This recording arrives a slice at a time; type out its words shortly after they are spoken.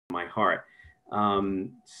my heart.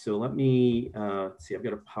 So let me see, I've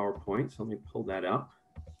got a PowerPoint, so let me pull that up.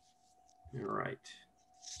 All right.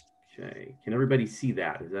 Okay, can everybody see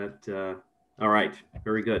that? Is that, all right,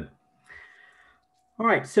 very good. All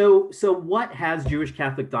right, so what has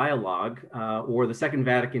Jewish-Catholic dialogue or the Second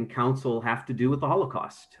Vatican Council have to do with the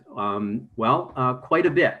Holocaust? Well, quite a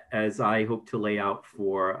bit, as I hope to lay out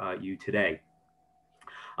for you today.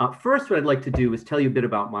 First, what I'd like to do is tell you a bit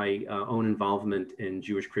about my own involvement in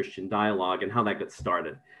Jewish-Christian dialogue and how that got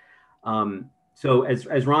started. So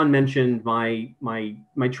as Ron mentioned, my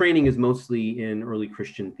training is mostly in early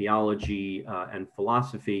Christian theology and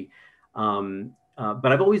philosophy,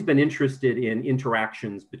 but I've always been interested in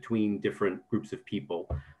interactions between different groups of people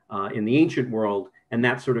in the ancient world, and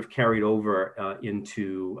that sort of carried over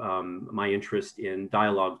into my interest in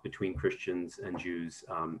dialogues between Christians and Jews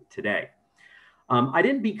today. I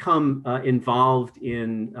didn't become involved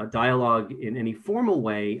in dialogue in any formal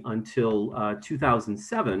way until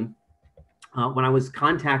 2007, when I was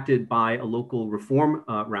contacted by a local Reform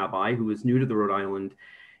rabbi who was new to the Rhode Island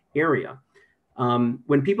area.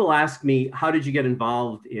 When people ask me, how did you get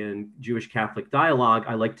involved in Jewish-Catholic dialogue?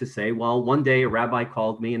 I like to say, well, one day a rabbi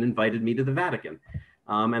called me and invited me to the Vatican.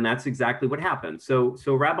 And that's exactly what happened. So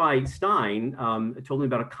Rabbi Stein told me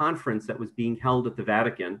about a conference that was being held at the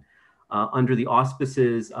Vatican under the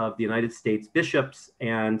auspices of the United States bishops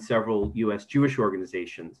and several US Jewish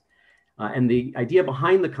organizations. And the idea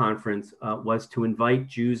behind the conference was to invite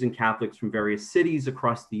Jews and Catholics from various cities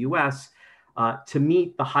across the US to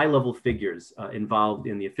meet the high-level figures involved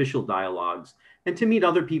in the official dialogues, and to meet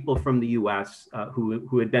other people from the US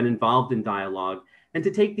who had been involved in dialogue, and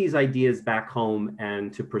to take these ideas back home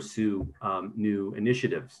and to pursue new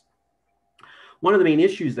initiatives. One of the main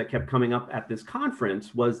issues that kept coming up at this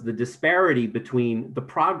conference was the disparity between the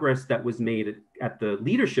progress that was made at the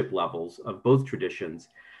leadership levels of both traditions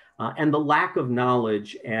and the lack of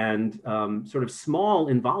knowledge and sort of small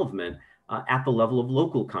involvement at the level of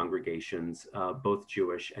local congregations, both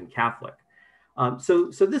Jewish and Catholic. So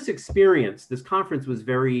this experience, this conference was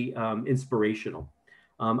very inspirational.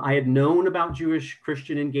 I had known about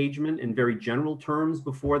Jewish-Christian engagement in very general terms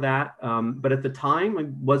before that, but at the time I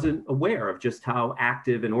wasn't aware of just how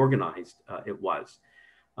active and organized it was,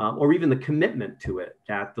 or even the commitment to it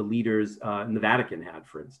that the leaders in the Vatican had,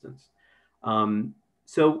 for instance.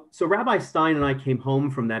 So Rabbi Stein and I came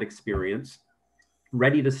home from that experience,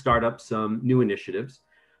 ready to start up some new initiatives,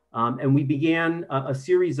 and we began a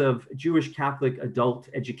series of Jewish-Catholic adult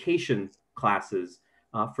education classes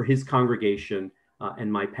for his congregation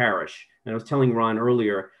and my parish. And I was telling Ron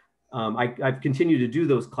earlier, I've continued to do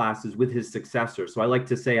those classes with his successor. So I like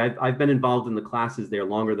to say I've been involved in the classes there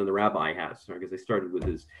longer than the rabbi has, because I started with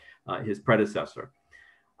his predecessor.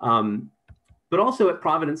 But also at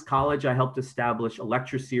Providence College, I helped establish a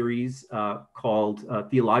lecture series called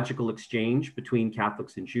Theological Exchange Between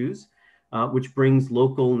Catholics and Jews, which brings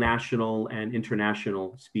local, national, and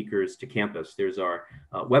international speakers to campus. There's our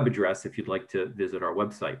web address if you'd like to visit our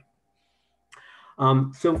website.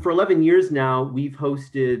 So for 11 years now, we've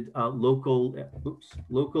hosted local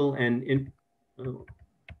and oh,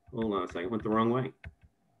 hold on a second, went the wrong way.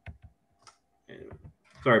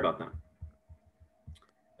 Sorry about that.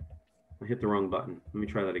 I hit the wrong button. Let me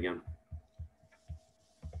try that again.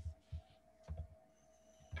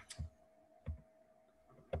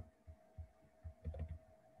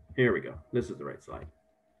 Here we go. This is the right slide.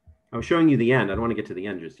 I was showing you the end. I don't want to get to the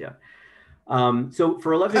end just yet. So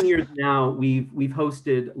for 11 years now, we've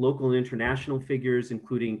hosted local and international figures,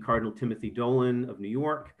 including Cardinal Timothy Dolan of New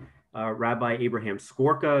York, Rabbi Abraham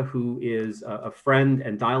Skorka, who is a friend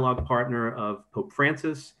and dialogue partner of Pope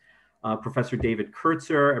Francis, Professor David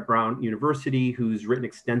Kurtzer at Brown University, who's written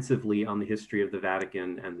extensively on the history of the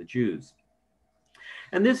Vatican and the Jews.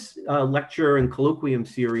 And this lecture and colloquium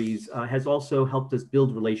series has also helped us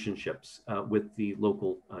build relationships with the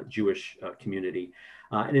local Jewish community.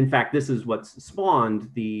 And in fact, this is what's spawned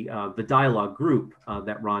the dialogue group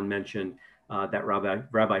that Ron mentioned that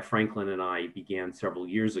Rabbi Franklin and I began several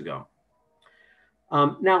years ago.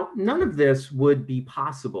 Now, none of this would be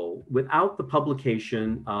possible without the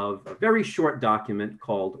publication of a very short document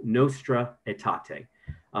called Nostra, Aetate,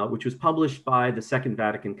 which was published by the Second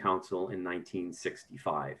Vatican Council in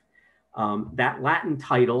 1965. That Latin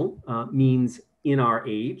title means in our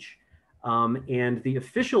age, and the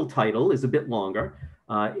official title is a bit longer.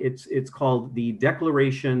 It's called the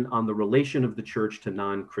Declaration on the Relation of the Church to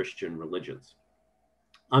Non-Christian Religions.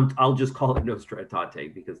 I'll just call it Nostra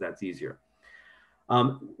Aetate because that's easier.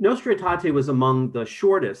 Nostra Aetate was among the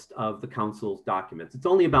shortest of the Council's documents. It's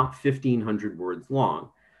only about 1,500 words long,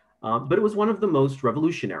 but it was one of the most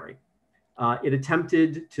revolutionary. It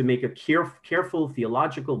attempted to make a careful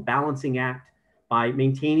theological balancing act by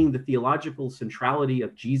maintaining the theological centrality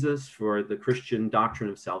of Jesus for the Christian doctrine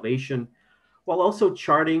of salvation, while also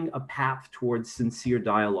charting a path towards sincere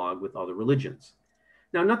dialogue with other religions.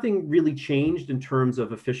 Now, nothing really changed in terms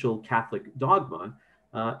of official Catholic dogma.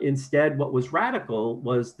 Instead, what was radical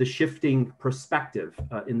was the shifting perspective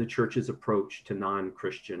in the church's approach to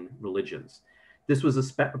non-Christian religions. This was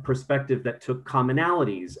a perspective that took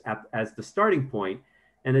commonalities as the starting point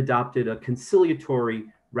and adopted a conciliatory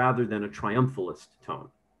rather than a triumphalist tone.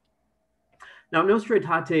 Now, Nostra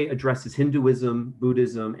Aetate addresses Hinduism,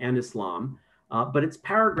 Buddhism, and Islam, but it's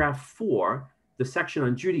paragraph 4, the section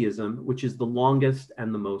on Judaism, which is the longest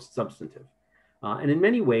and the most substantive. And in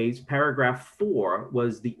many ways, paragraph 4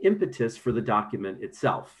 was the impetus for the document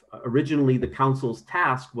itself. Originally, the council's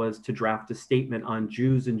task was to draft a statement on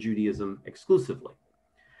Jews and Judaism exclusively.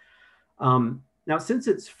 Now, since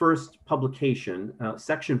its first publication,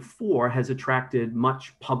 section 4 has attracted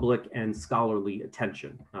much public and scholarly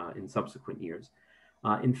attention in subsequent years.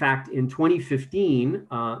 In fact, in 2015,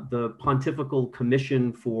 the Pontifical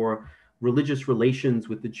Commission for Religious Relations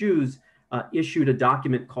with the Jews issued a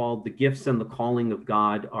document called The Gifts and the Calling of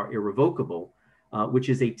God Are Irrevocable, which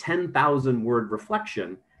is a 10,000-word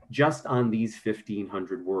reflection just on these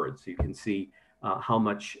 1,500 words. So you can see how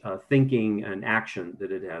much thinking and action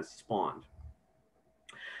that it has spawned.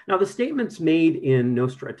 Now, the statements made in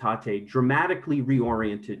Nostra Aetate dramatically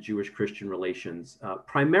reoriented Jewish-Christian relations,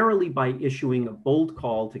 primarily by issuing a bold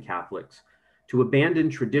call to Catholics to abandon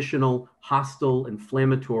traditional, hostile,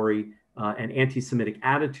 inflammatory, and anti-Semitic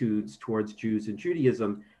attitudes towards Jews and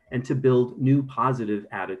Judaism, and to build new positive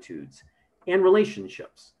attitudes and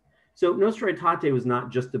relationships. So Nostra Aetate was not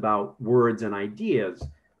just about words and ideas,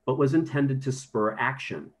 but was intended to spur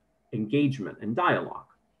action, engagement, and dialogue.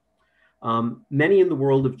 Many in the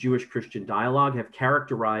world of Jewish-Christian dialogue have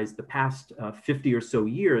characterized the past 50 or so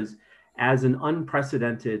years as an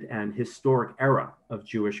unprecedented and historic era of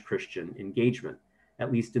Jewish-Christian engagement,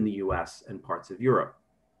 at least in the US and parts of Europe.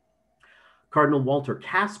 Cardinal Walter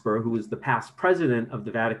Kasper, who is the past president of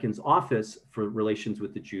the Vatican's Office for Relations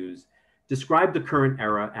with the Jews, described the current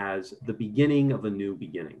era as the beginning of a new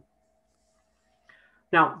beginning.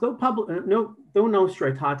 Now, though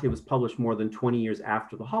Nostra Aetate was published more than 20 years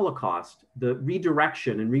after the Holocaust, the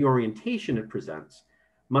redirection and reorientation it presents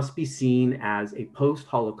must be seen as a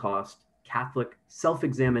post-Holocaust Catholic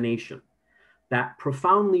self-examination that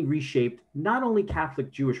profoundly reshaped not only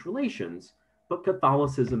Catholic-Jewish relations, but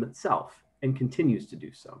Catholicism itself, and continues to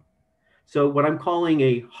do so. So what I'm calling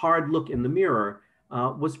a hard look in the mirror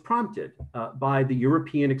was prompted by the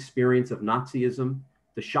European experience of Nazism,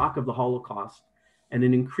 the shock of the Holocaust, and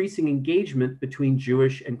an increasing engagement between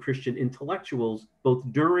Jewish and Christian intellectuals, both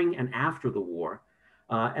during and after the war.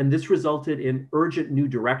 And this resulted in urgent new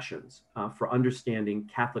directions for understanding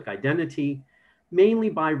Catholic identity, mainly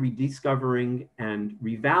by rediscovering and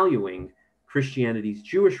revaluing Christianity's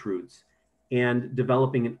Jewish roots and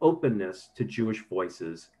developing an openness to Jewish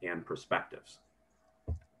voices and perspectives.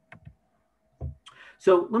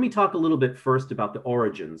 So let me talk a little bit first about the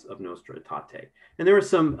origins of Nostra Aetate. And there are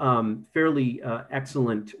some fairly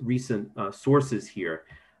excellent recent sources here.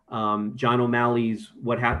 John O'Malley's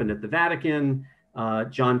What Happened at the Vatican,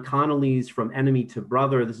 John Connolly's From Enemy to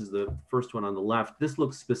Brother. This is the first one on the left. This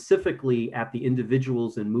looks specifically at the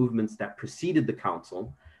individuals and movements that preceded the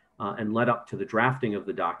council and led up to the drafting of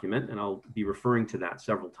the document, and I'll be referring to that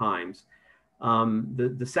several times.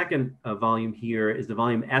 The second volume here is the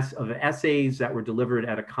volume of essays that were delivered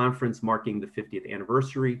at a conference marking the 50th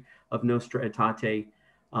anniversary of Nostra Aetate.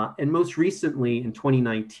 And most recently, in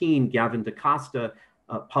 2019, Gavin DaCosta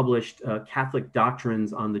published Catholic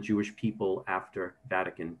Doctrines on the Jewish People After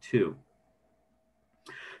Vatican II.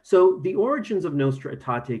 So the origins of Nostra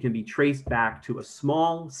Aetate can be traced back to a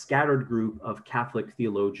small, scattered group of Catholic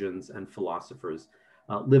theologians and philosophers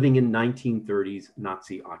living in 1930s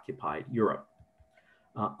Nazi-occupied Europe.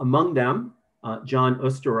 Among them, John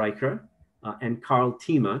Österreicher and Karl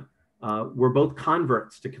Thieme were both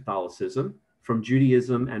converts to Catholicism from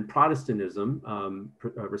Judaism and Protestantism,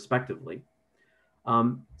 respectively.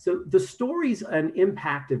 So the stories and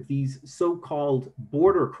impact of these so-called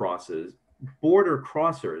border crossers,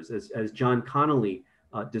 as John Connolly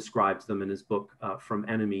describes them in his book, From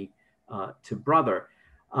Enemy to Brother,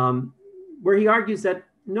 where he argues that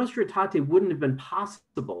Nostra Aetate wouldn't have been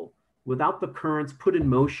possible without the currents put in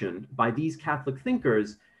motion by these Catholic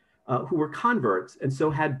thinkers who were converts and so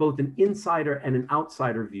had both an insider and an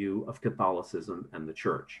outsider view of Catholicism and the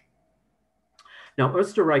church. Now,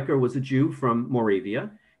 Österreicher was a Jew from Moravia.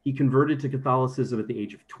 He converted to Catholicism at the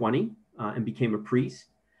age of 20 and became a priest.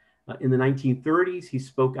 In the 1930s, he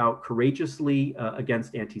spoke out courageously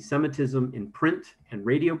against anti-Semitism in print and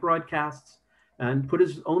radio broadcasts and put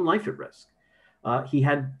his own life at risk. He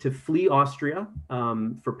had to flee Austria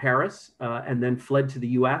for Paris and then fled to the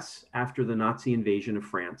US after the Nazi invasion of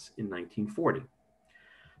France in 1940.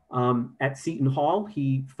 At Seton Hall,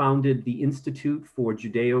 he founded the Institute for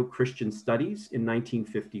Judeo-Christian Studies in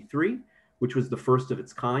 1953, which was the first of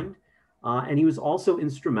its kind. And he was also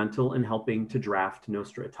instrumental in helping to draft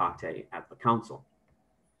Nostra Aetate at the council.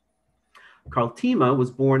 Karl Thieme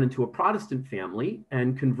was born into a Protestant family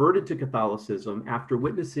and converted to Catholicism after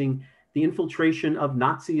witnessing the infiltration of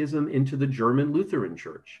Nazism into the German Lutheran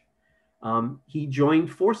Church. He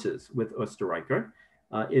joined forces with Österreicher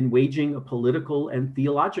in waging a political and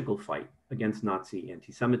theological fight against Nazi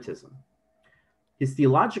anti-Semitism. His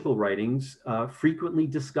theological writings frequently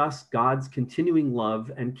discuss God's continuing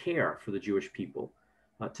love and care for the Jewish people,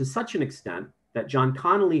 to such an extent that John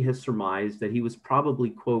Connolly has surmised that he was probably,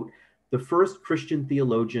 quote, the first Christian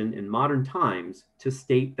theologian in modern times to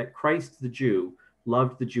state that Christ the Jew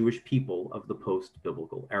loved the Jewish people of the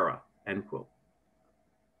post-biblical era, end quote.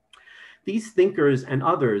 These thinkers and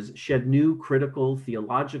others shed new critical,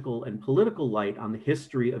 theological, and political light on the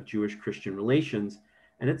history of Jewish-Christian relations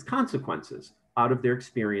and its consequences out of their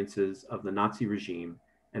experiences of the Nazi regime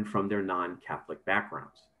and from their non-Catholic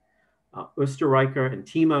backgrounds. Österreicher and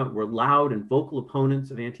Thieme were loud and vocal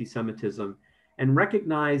opponents of anti-Semitism and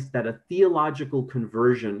recognized that a theological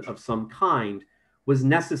conversion of some kind was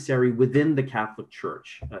necessary within the Catholic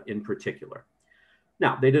Church in particular.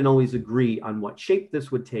 Now, they didn't always agree on what shape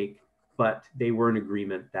this would take, but they were in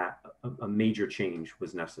agreement that a major change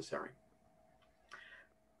was necessary.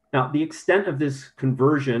 Now, the extent of this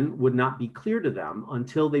conversion would not be clear to them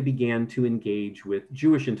until they began to engage with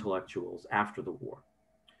Jewish intellectuals after the war.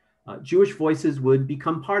 Jewish voices would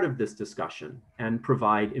become part of this discussion and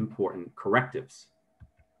provide important correctives.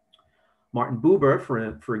 Martin Buber,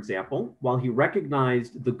 for example, while he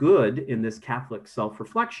recognized the good in this Catholic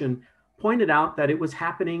self-reflection, pointed out that it was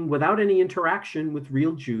happening without any interaction with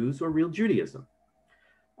real Jews or real Judaism.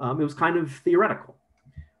 It was kind of theoretical.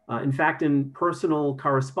 In fact, in personal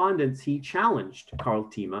correspondence, he challenged Karl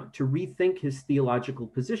Thieme to rethink his theological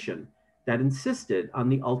position that insisted on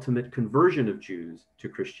the ultimate conversion of Jews to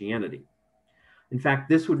Christianity. In fact,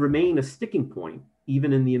 this would remain a sticking point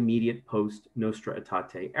even in the immediate post-Nostra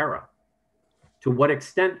Aetate era. To what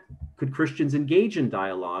extent could Christians engage in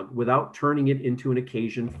dialogue without turning it into an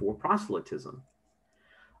occasion for proselytism?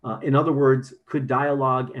 In other words, could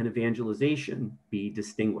dialogue and evangelization be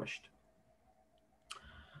distinguished?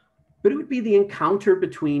 But it would be the encounter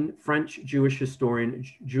between French Jewish historian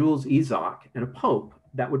Jules Isaac and a pope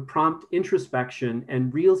that would prompt introspection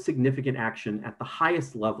and real significant action at the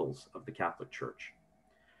highest levels of the Catholic Church.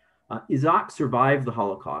 Isaac survived the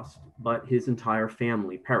Holocaust, but his entire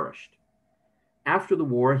family perished. After the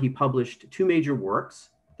war, he published two major works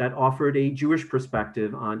that offered a Jewish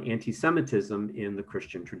perspective on anti-Semitism in the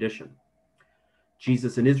Christian tradition.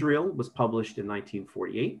 Jesus in Israel was published in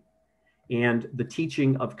 1948, and The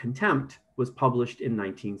Teaching of Contempt was published in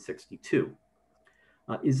 1962.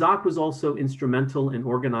 Isaac was also instrumental in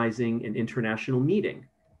organizing an international meeting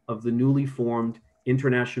of the newly formed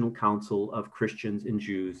International Council of Christians and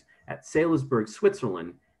Jews at Salisbury,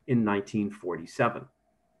 Switzerland in 1947.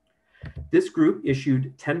 This group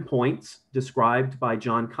issued 10 points described by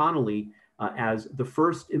John Connolly as the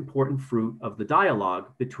first important fruit of the dialogue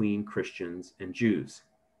between Christians and Jews.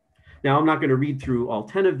 Now, I'm not going to read through all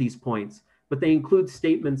 10 of these points, but they include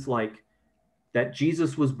statements like that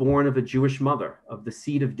Jesus was born of a Jewish mother, of the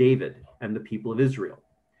seed of David and the people of Israel.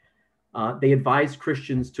 They advised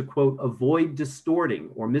Christians to, quote, avoid distorting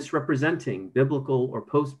or misrepresenting biblical or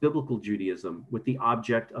post-biblical Judaism with the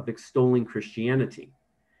object of extolling Christianity.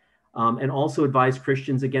 And also advised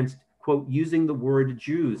Christians against, quote, using the word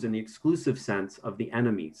Jews in the exclusive sense of the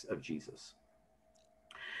enemies of Jesus.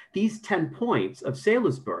 These 10 points of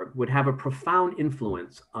Salisbury would have a profound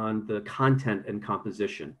influence on the content and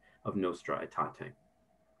composition of Nostra Aetate.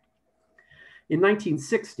 In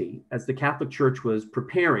 1960, as the Catholic Church was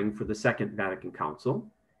preparing for the Second Vatican Council,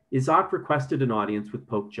 Isaac requested an audience with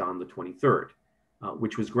Pope John the 23rd,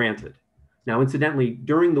 which was granted. Now, incidentally,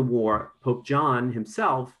 during the war, Pope John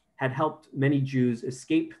himself had helped many Jews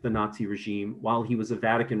escape the Nazi regime while he was a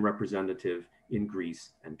Vatican representative in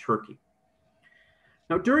Greece and Turkey.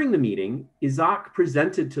 Now, during the meeting, Isaac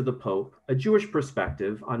presented to the Pope a Jewish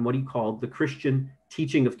perspective on what he called the Christian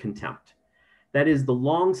teaching of contempt. That is, the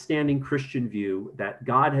long-standing Christian view that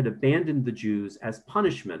God had abandoned the Jews as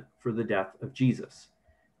punishment for the death of Jesus.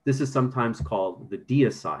 This is sometimes called the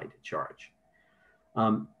deicide charge.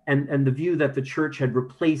 and the view that the church had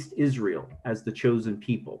replaced Israel as the chosen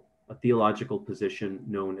people, a theological position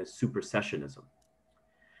known as supersessionism.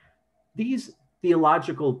 These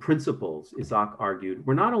theological principles, Isaac argued,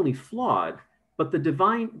 were not only flawed, but the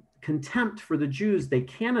divine contempt for the Jews they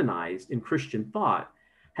canonized in Christian thought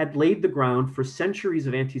had laid the ground for centuries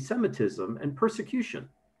of anti-Semitism and persecution,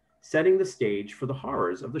 setting the stage for the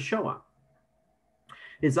horrors of the Shoah.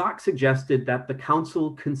 Isaac suggested that the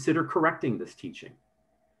council consider correcting this teaching.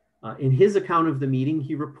 In his account of the meeting,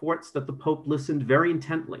 he reports that the Pope listened very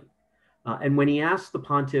intently. And when he asked the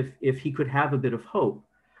pontiff if he could have a bit of hope,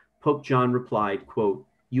 Pope John replied, quote,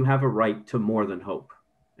 "You have a right to more than hope,"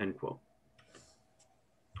 end quote.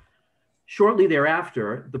 Shortly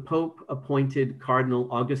thereafter, the Pope appointed Cardinal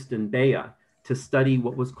Augustin Bea to study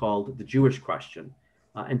what was called the Jewish question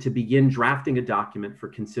and to begin drafting a document for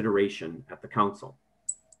consideration at the council.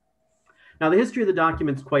 Now, the history of the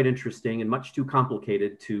document is quite interesting and much too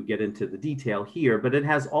complicated to get into the detail here, but it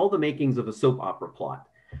has all the makings of a soap opera plot.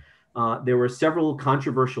 There were several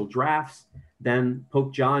controversial drafts. Then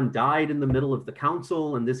Pope John died in the middle of the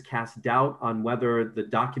council, and this cast doubt on whether the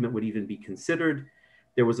document would even be considered.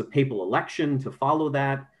 There was a papal election to follow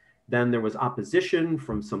that. Then there was opposition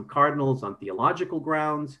from some cardinals on theological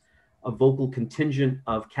grounds, a vocal contingent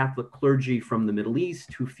of Catholic clergy from the Middle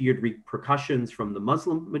East who feared repercussions from the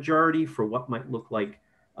Muslim majority for what might look like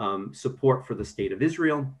support for the state of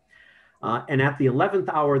Israel. And at the 11th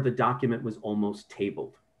hour, the document was almost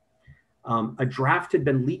tabled. A draft had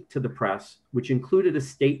been leaked to the press, which included a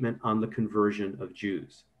statement on the conversion of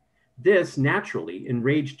Jews. This naturally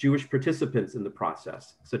enraged Jewish participants in the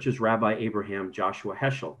process, such as Rabbi Abraham Joshua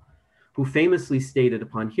Heschel, who famously stated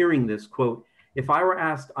upon hearing this, quote, "If I were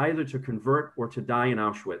asked either to convert or to die in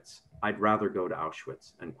Auschwitz, I'd rather go to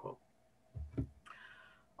Auschwitz," end quote.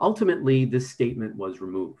 Ultimately, this statement was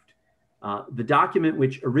removed. The document,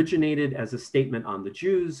 which originated as a statement on the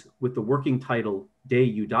Jews with the working title De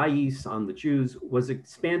Judaeis, on the Jews, was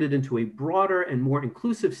expanded into a broader and more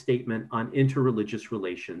inclusive statement on interreligious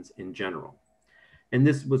relations in general. And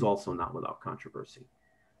this was also not without controversy.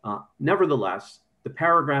 Nevertheless, the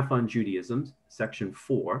paragraph on Judaism, section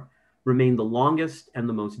 4, remained the longest and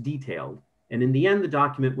the most detailed. And in the end, the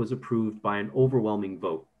document was approved by an overwhelming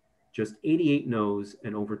vote, just 88 noes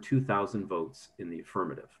and over 2,000 votes in the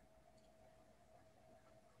affirmative.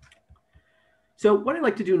 So what I'd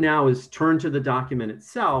like to do now is turn to the document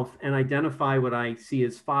itself and identify what I see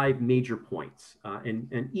as 5 major points.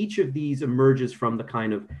 And each of these emerges from the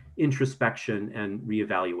kind of introspection and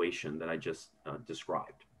reevaluation that I just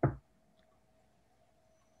described.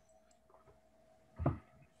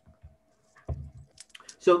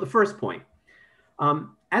 So the first point,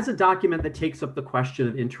 as a document that takes up the question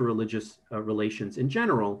of interreligious relations in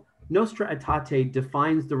general, Nostra Aetate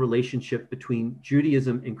defines the relationship between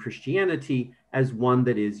Judaism and Christianity as one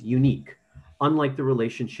that is unique, unlike the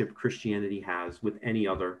relationship Christianity has with any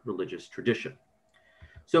other religious tradition.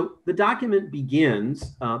 So the document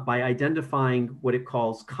begins by identifying what it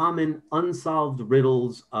calls common unsolved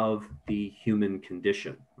riddles of the human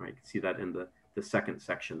condition. Right? You can see that in the second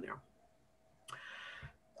section there.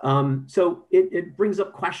 So it brings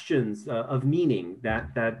up questions of meaning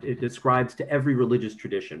that it describes to every religious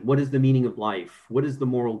tradition. What is the meaning of life? What is the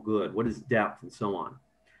moral good? What is depth? And so on.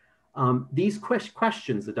 These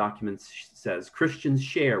questions, the document says, Christians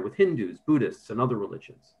share with Hindus, Buddhists, and other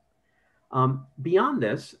religions. Beyond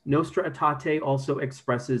this, Nostra Aetate also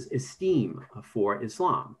expresses esteem for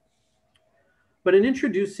Islam. But in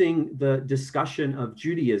introducing the discussion of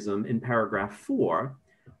Judaism in paragraph 4,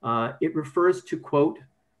 it refers to, quote,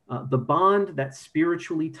 the bond that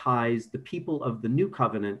spiritually ties the people of the new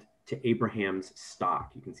covenant to Abraham's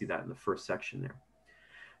stock. You can see that in the first section there.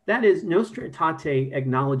 That is, Nostra Aetate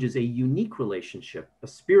acknowledges a unique relationship, a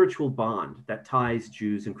spiritual bond that ties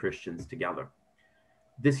Jews and Christians together.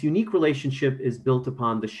 This unique relationship is built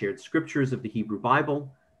upon the shared scriptures of the Hebrew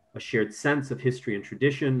Bible, a shared sense of history and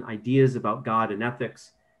tradition, ideas about God and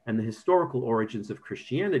ethics, and the historical origins of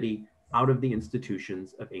Christianity out of the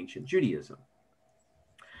institutions of ancient Judaism.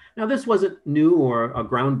 Now, this wasn't new or a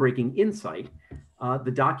groundbreaking insight.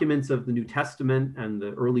 The documents of the New Testament and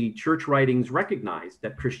the early church writings recognized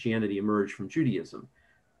that Christianity emerged from Judaism.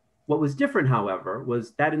 What was different, however,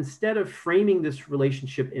 was that instead of framing this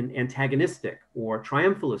relationship in antagonistic or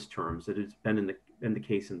triumphalist terms that has been in the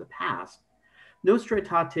case in the past, Nostra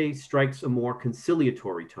Aetate strikes a more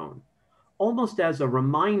conciliatory tone, almost as a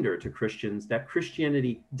reminder to Christians that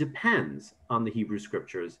Christianity depends on the Hebrew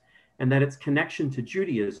scriptures and that its connection to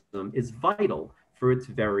Judaism is vital for its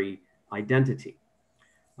very identity.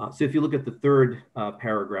 So if you look at the third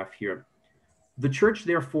paragraph here, The church,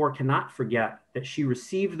 therefore, cannot forget that she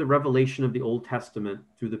received the revelation of the Old Testament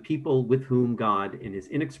through the people with whom God, in his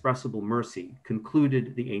inexpressible mercy,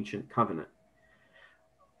 concluded the ancient covenant.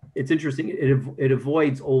 It's interesting, it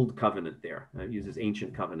avoids Old Covenant there. It uses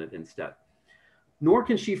ancient covenant instead. Nor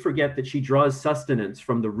can she forget that she draws sustenance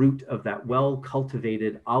from the root of that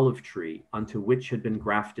well-cultivated olive tree onto which had been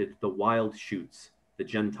grafted the wild shoots, the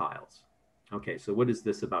Gentiles. Okay, so what is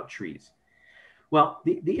this about trees? Well,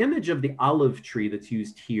 the image of the olive tree that's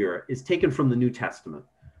used here is taken from the New Testament,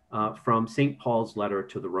 from St. Paul's letter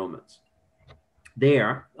to the Romans.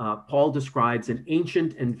 There, Paul describes an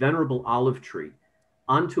ancient and venerable olive tree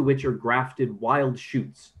onto which are grafted wild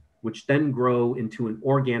shoots, which then grow into an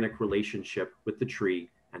organic relationship with the tree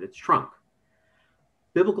and its trunk.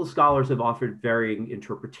 Biblical scholars have offered varying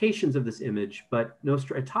interpretations of this image, but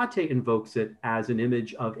Nostra Aetate invokes it as an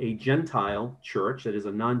image of a Gentile church, that is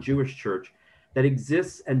a non-Jewish church, that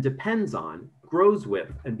exists and depends on, grows with,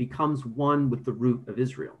 and becomes one with the root of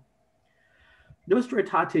Israel. Nostra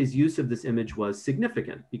Aetate's use of this image was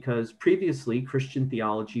significant because previously Christian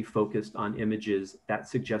theology focused on images that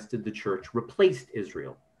suggested the church replaced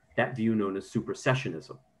Israel, that view known as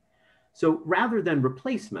supersessionism. So rather than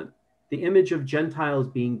replacement, the image of Gentiles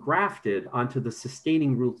being grafted onto the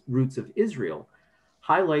sustaining roots of Israel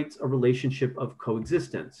highlights a relationship of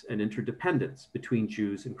coexistence and interdependence between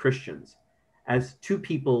Jews and Christians as two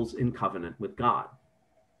peoples in covenant with God.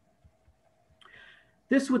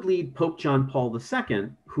 This would lead Pope John Paul II,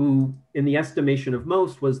 who, in the estimation of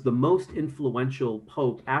most, was the most influential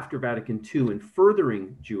pope after Vatican II in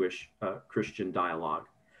furthering Jewish-Christian dialogue,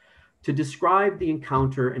 to describe the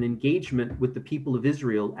encounter and engagement with the people of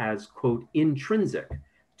Israel as, quote, intrinsic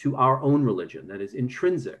to our own religion, that is,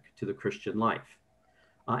 intrinsic to the Christian life,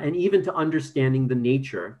 and even to understanding the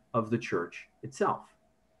nature of the church itself.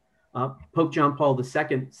 Pope John Paul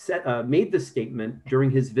II made this statement during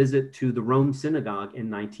his visit to the Rome Synagogue in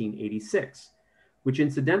 1986, which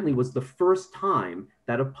incidentally was the first time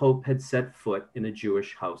that a pope had set foot in a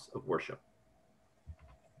Jewish house of worship.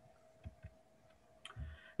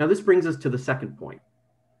 Now, this brings us to the second point.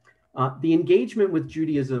 The engagement with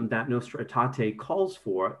Judaism that Nostra Aetate calls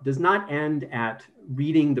for does not end at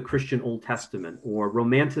reading the Christian Old Testament or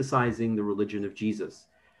romanticizing the religion of Jesus,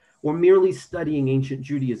 or merely studying ancient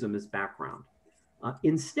Judaism as background.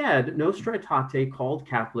 Instead, Nostra Aetate called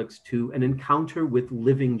Catholics to an encounter with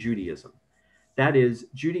living Judaism. That is,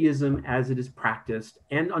 Judaism as it is practiced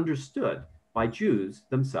and understood by Jews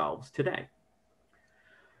themselves today.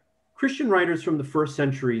 Christian writers from the first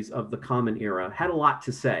centuries of the Common Era had a lot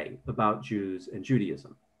to say about Jews and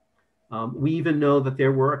Judaism. We even know that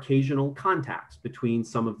there were occasional contacts between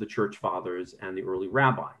some of the church fathers and the early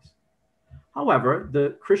rabbis. However,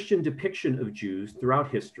 the Christian depiction of Jews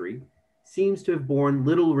throughout history seems to have borne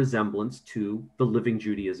little resemblance to the living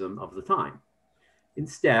Judaism of the time.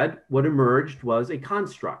 Instead, what emerged was a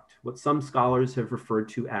construct, what some scholars have referred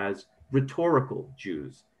to as rhetorical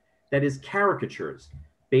Jews, that is, caricatures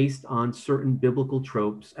based on certain biblical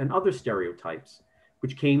tropes and other stereotypes,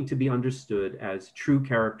 which came to be understood as true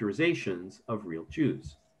characterizations of real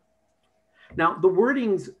Jews. Now, the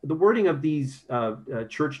wording of these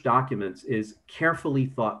church documents is carefully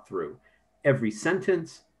thought through. Every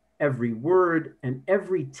sentence, every word, and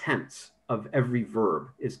every tense of every verb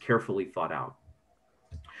is carefully thought out.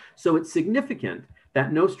 So it's significant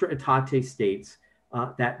that Nostra Aetate states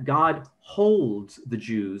that God holds the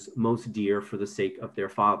Jews most dear for the sake of their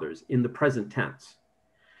fathers in the present tense.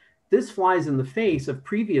 This flies in the face of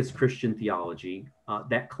previous Christian theology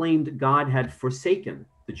that claimed God had forsaken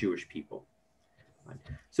the Jewish people.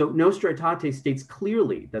 So Nostra Aetate states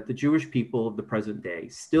clearly that the Jewish people of the present day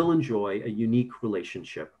still enjoy a unique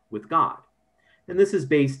relationship with God. And this is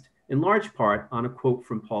based in large part on a quote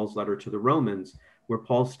from Paul's letter to the Romans, where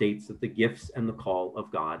Paul states that the gifts and the call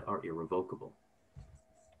of God are irrevocable.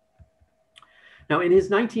 Now, in his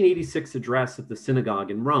 1986 address at the synagogue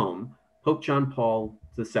in Rome, Pope John Paul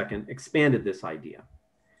II expanded this idea.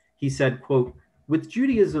 He said, quote, "With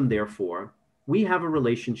Judaism, therefore, we have a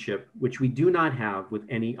relationship which we do not have with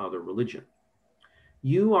any other religion.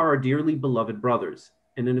 You are our dearly beloved brothers,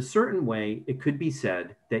 and in a certain way, it could be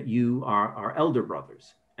said that you are our elder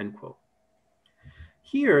brothers," end quote.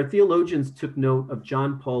 Here, theologians took note of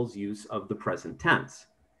John Paul's use of the present tense.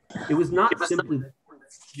 It was not simply that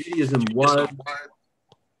Judaism was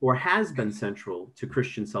or has been central to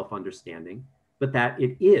Christian self-understanding, but that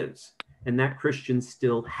it is, and that Christians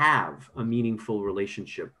still have a meaningful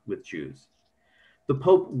relationship with Jews. The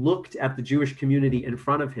Pope looked at the Jewish community in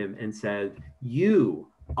front of him and said, "You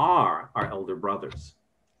are our elder brothers."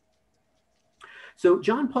 So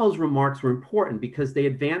John Paul's remarks were important because they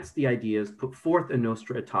advanced the ideas put forth in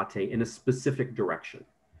Nostra Aetate in a specific direction.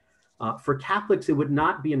 For Catholics, it would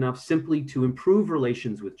not be enough simply to improve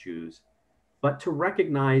relations with Jews, but to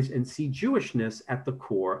recognize and see Jewishness at the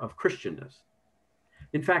core of Christianness.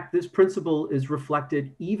 In fact, this principle is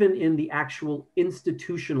reflected even in the actual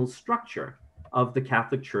institutional structure of the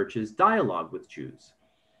Catholic Church's dialogue with Jews.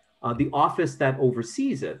 The office that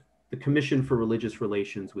oversees it, the Commission for Religious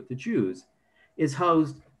Relations with the Jews, is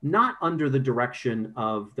housed not under the direction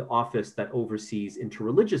of the office that oversees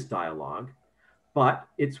interreligious dialogue, but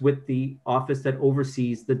it's with the office that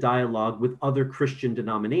oversees the dialogue with other Christian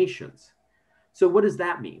denominations. So what does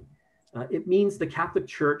that mean? It means the Catholic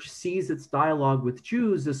Church sees its dialogue with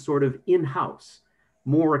Jews as sort of in-house,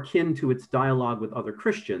 more akin to its dialogue with other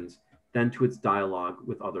Christians than to its dialogue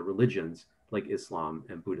with other religions like Islam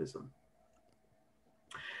and Buddhism.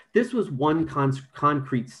 This was one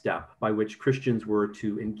concrete step by which Christians were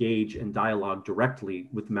to engage and dialogue directly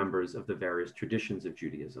with members of the various traditions of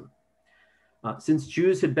Judaism. Since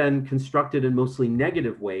Jews had been constructed in mostly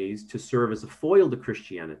negative ways to serve as a foil to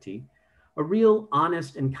Christianity, a real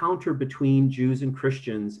honest encounter between Jews and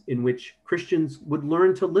Christians in which Christians would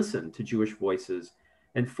learn to listen to Jewish voices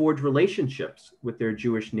and forge relationships with their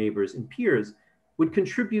Jewish neighbors and peers would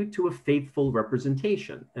contribute to a faithful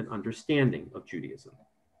representation and understanding of Judaism.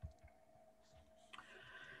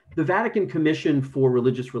 The Vatican Commission for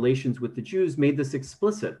Religious Relations with the Jews made this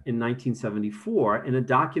explicit in 1974 in a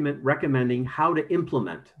document recommending how to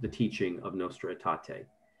implement the teaching of Nostra Aetate.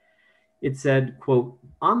 It said, quote,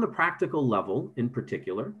 "On the practical level, in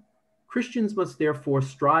particular, Christians must therefore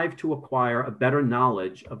strive to acquire a better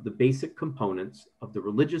knowledge of the basic components of the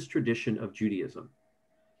religious tradition of Judaism.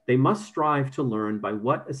 They must strive to learn by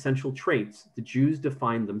what essential traits the Jews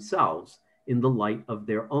define themselves in the light of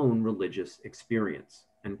their own religious experience,"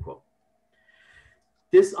 end quote.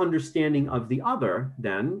 This understanding of the other,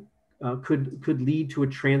 then, could lead to a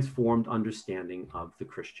transformed understanding of the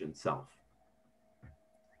Christian self.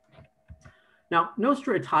 Now,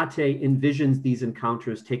 Nostra Aetate envisions these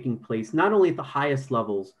encounters taking place not only at the highest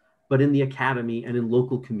levels, but in the academy and in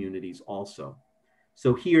local communities also.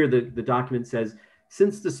 So here the document says,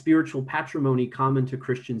 since the spiritual patrimony common to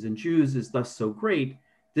Christians and Jews is thus so great,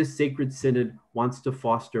 this sacred synod wants to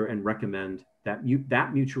foster and recommend that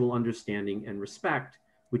mutual understanding and respect,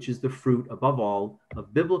 which is the fruit above all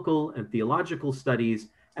of biblical and theological studies,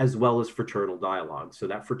 as well as fraternal dialogue. So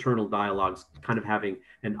that fraternal dialogue's kind of having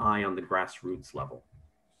an eye on the grassroots level.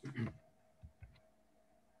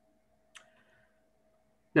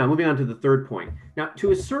 Now, moving on to the third point. Now,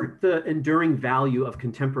 to assert the enduring value of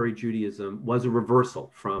contemporary Judaism was a reversal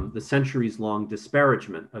from the centuries-long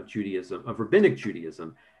disparagement of Judaism, of rabbinic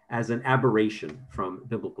Judaism, as an aberration from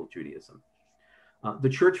biblical Judaism. The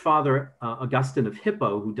church father, Augustine of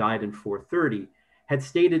Hippo, who died in 430, had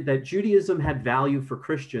stated that Judaism had value for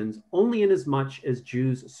Christians only inasmuch as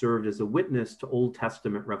Jews served as a witness to Old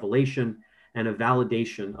Testament revelation and a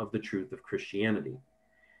validation of the truth of Christianity.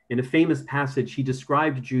 In a famous passage, he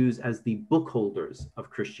described Jews as the bookholders of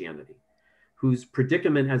Christianity, whose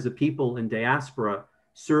predicament as a people in diaspora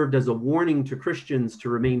served as a warning to Christians to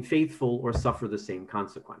remain faithful or suffer the same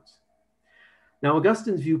consequence. Now,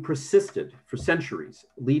 Augustine's view persisted for centuries,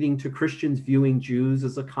 leading to Christians viewing Jews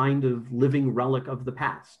as a kind of living relic of the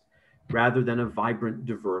past, rather than a vibrant,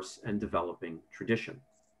 diverse, and developing tradition.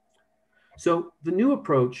 So the new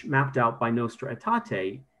approach mapped out by Nostra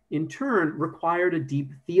Aetate, in turn, required a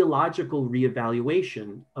deep theological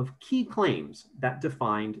reevaluation of key claims that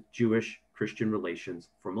defined Jewish-Christian relations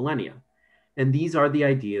for millennia. And these are the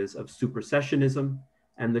ideas of supersessionism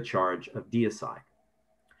and the charge of deicide.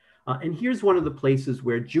 And here's one of the places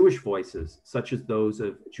where Jewish voices, such as those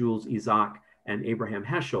of Jules Isaac and Abraham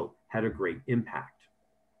Heschel, had a great impact.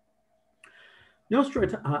 Nostra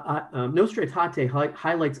Aetate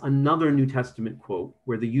highlights another New Testament quote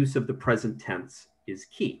where the use of the present tense is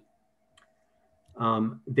key.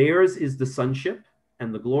 Theirs is the sonship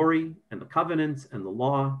and the glory and the covenants and the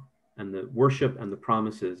law and the worship and the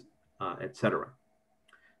promises, etc.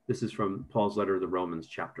 This is from Paul's letter to the Romans,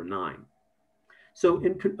 chapter 9. So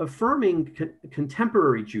in affirming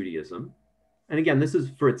contemporary Judaism, and again, this is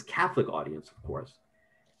for its Catholic audience, of course,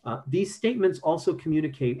 these statements also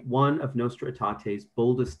communicate one of Nostra Aetate's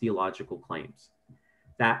boldest theological claims,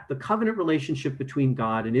 that the covenant relationship between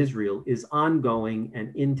God and Israel is ongoing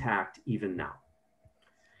and intact even now.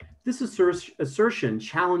 This assertion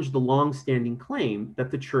challenged the long-standing claim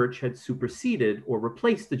that the church had superseded or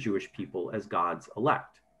replaced the Jewish people as God's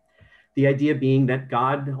elect. The idea being that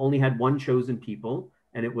God only had one chosen people,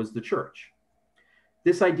 and it was the church.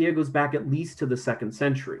 This idea goes back at least to the 2nd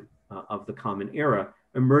century. of the Common Era,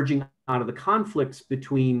 emerging out of the conflicts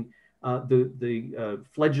between the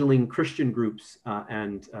fledgling Christian groups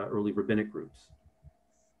and early rabbinic groups.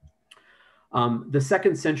 The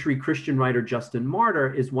 2nd century Christian writer Justin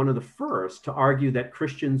Martyr is one of the first to argue that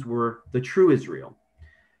Christians were the true Israel.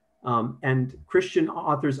 And Christian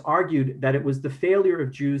authors argued that it was the failure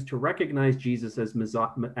of Jews to recognize Jesus as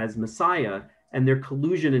Messiah and their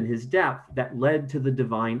collusion in his death that led to the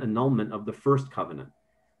divine annulment of the first covenant,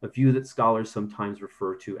 a view that scholars sometimes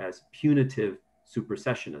refer to as punitive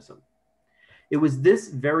supersessionism. It was this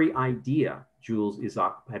very idea, Jules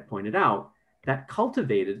Isaac had pointed out, that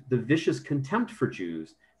cultivated the vicious contempt for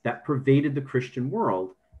Jews that pervaded the Christian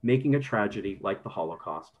world, making a tragedy like the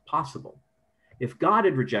Holocaust possible. If God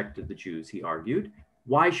had rejected the Jews, he argued,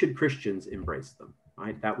 why should Christians embrace them?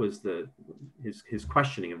 Right? That was his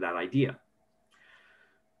questioning of that idea.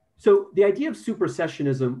 So the idea of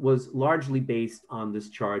supersessionism was largely based on this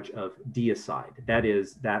charge of deicide. That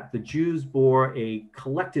is, that the Jews bore a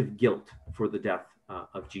collective guilt for the death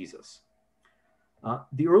of Jesus.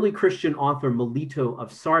 The early Christian author Melito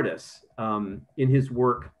of Sardis, in his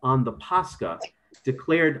work on the Pascha,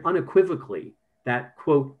 declared unequivocally that,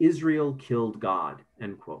 quote, Israel killed God,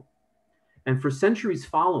 end quote. And for centuries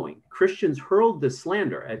following, Christians hurled this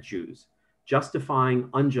slander at Jews, justifying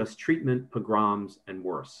unjust treatment, pogroms, and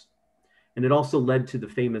worse. And it also led to the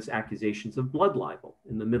famous accusations of blood libel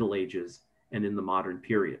in the Middle Ages and in the modern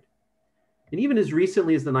period. And even as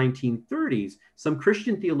recently as the 1930s, some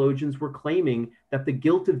Christian theologians were claiming that the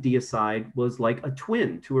guilt of deicide was like a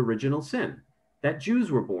twin to original sin that Jews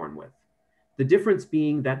were born with. The difference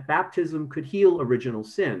being that baptism could heal original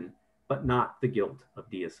sin, but not the guilt of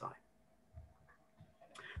deicide.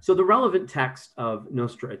 So the relevant text of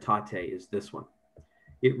Nostra Aetate is this one.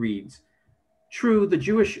 It reads, true, the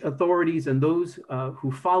Jewish authorities and those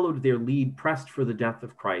who followed their lead pressed for the death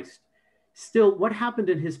of Christ. Still, what happened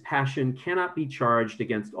in his passion cannot be charged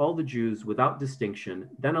against all the Jews without distinction,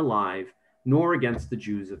 then alive, nor against the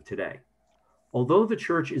Jews of today. Although the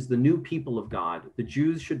church is the new people of God, the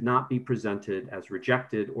Jews should not be presented as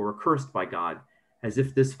rejected or accursed by God, as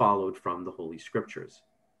if this followed from the Holy Scriptures.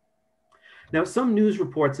 Now, some news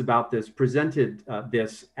reports about this presented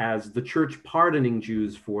this as the church pardoning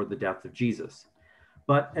Jews for the death of Jesus.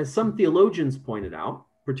 But as some theologians pointed out,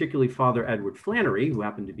 particularly Father Edward Flannery, who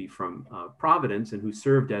happened to be from Providence and who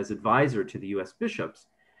served as advisor to the US bishops,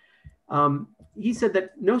 he said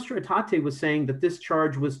that Nostra Aetate was saying that this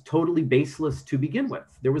charge was totally baseless to begin with.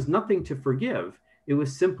 There was nothing to forgive. It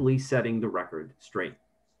was simply setting the record straight.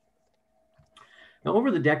 Now,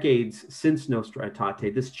 over the decades since Nostra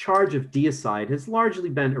Aetate, this charge of deicide has largely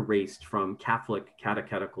been erased from Catholic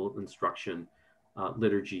catechetical instruction,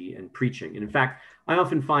 liturgy, and preaching. And in fact, I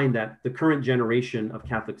often find that the current generation of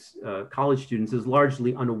Catholic college students is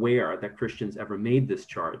largely unaware that Christians ever made this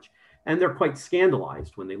charge, and they're quite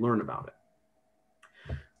scandalized when they learn about it.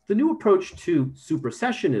 The new approach to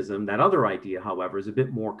supersessionism, that other idea, however, is a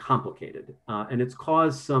bit more complicated, and it's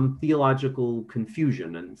caused some theological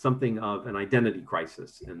confusion and something of an identity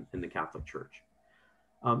crisis in the Catholic Church.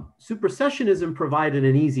 Supersessionism provided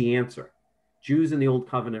an easy answer. Jews in the Old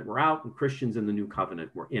Covenant were out and Christians in the New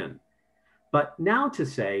Covenant were in. But now to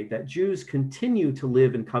say that Jews continue to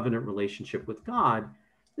live in covenant relationship with God,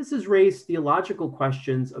 this has raised theological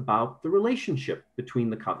questions about the relationship between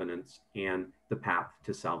the covenants and the path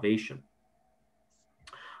to salvation.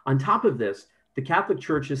 On top of this, the Catholic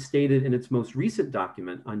Church has stated in its most recent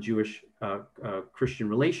document on Jewish Christian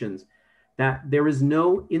relations that there is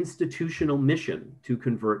no institutional mission to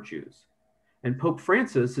convert Jews. And Pope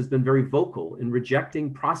Francis has been very vocal in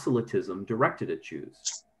rejecting proselytism directed at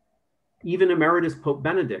Jews. Even Emeritus Pope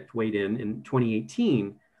Benedict weighed in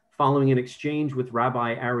 2018 following an exchange with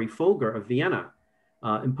Rabbi Ari Folger of Vienna.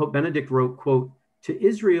 And Pope Benedict wrote, quote, "To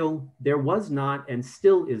Israel, there was not and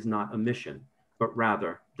still is not a mission, but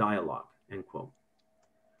rather dialogue," end quote.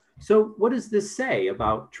 So what does this say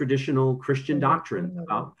about traditional Christian doctrine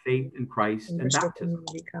about faith in Christ and baptism?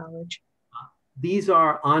 These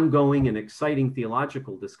are ongoing and exciting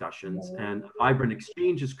theological discussions, and a vibrant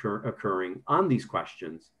exchange is occurring on these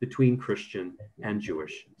questions between Christian and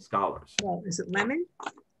Jewish scholars. Is it lemon?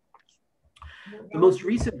 The most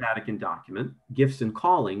recent Vatican document, Gifts and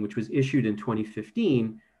Calling, which was issued in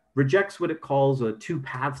 2015, rejects what it calls a two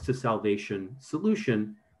paths to salvation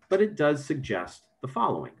solution, but it does suggest the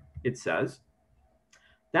following. It says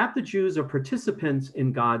that the Jews are participants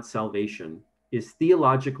in God's salvation is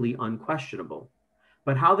theologically unquestionable,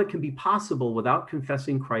 but how that can be possible without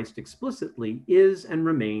confessing Christ explicitly is and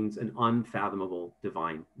remains an unfathomable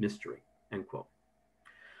divine mystery, end quote.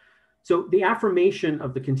 So the affirmation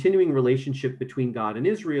of the continuing relationship between God and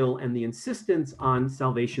Israel and the insistence on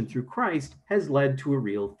salvation through Christ has led to a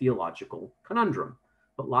real theological conundrum,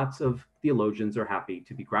 but lots of theologians are happy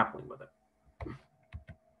to be grappling with it.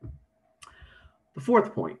 The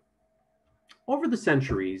fourth point. Over the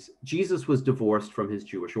centuries, Jesus was divorced from his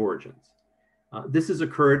Jewish origins. This has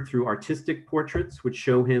occurred through artistic portraits, which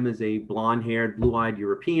show him as a blonde-haired, blue-eyed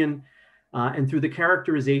European, and through the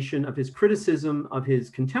characterization of his criticism of his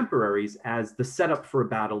contemporaries as the setup for a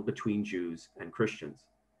battle between Jews and Christians.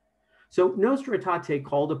 So Nostra Aetate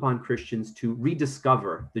called upon Christians to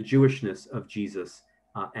rediscover the Jewishness of Jesus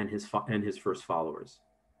and his first followers.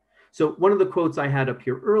 So one of the quotes I had up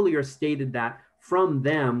here earlier stated that from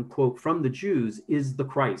them, quote, from the Jews is the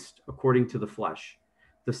Christ, according to the flesh,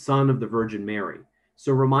 the Son of the Virgin Mary.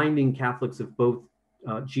 So reminding Catholics of both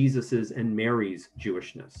Jesus's and Mary's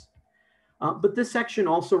Jewishness. But this section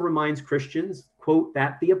also reminds Christians, quote,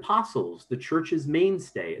 that the apostles, the church's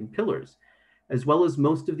mainstay and pillars, as well as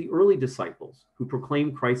most of the early disciples who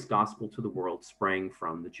proclaimed Christ's gospel to the world, sprang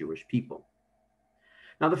from the Jewish people.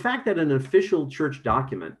 Now, the fact that an official church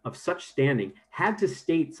document of such standing had to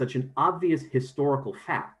state such an obvious historical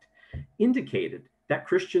fact indicated that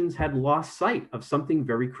Christians had lost sight of something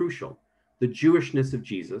very crucial, the Jewishness of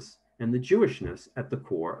Jesus and the Jewishness at the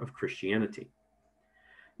core of Christianity.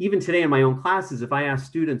 Even today in my own classes, if I ask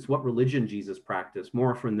students what religion Jesus practiced,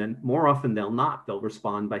 more often than not, they'll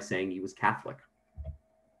respond by saying he was Catholic.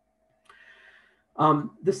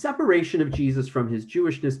 The separation of Jesus from his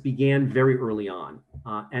Jewishness began very early on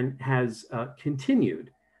and has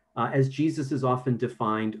continued as Jesus is often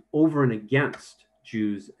defined over and against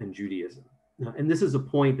Jews and Judaism. And this is a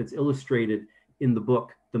point that's illustrated in the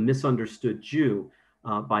book, The Misunderstood Jew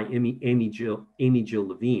by Amy Jill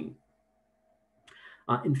Levine.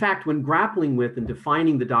 In fact, when grappling with and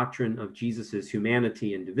defining the doctrine of Jesus's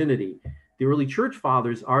humanity and divinity, the early church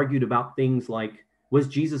fathers argued about things like, was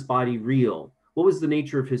Jesus' body real? What was the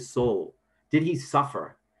nature of his soul? Did he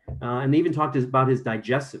suffer? And they even talked about his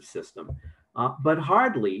digestive system. But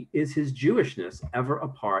hardly is his Jewishness ever a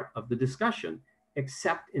part of the discussion,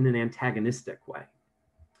 except in an antagonistic way.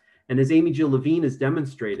 And as Amy Jill Levine has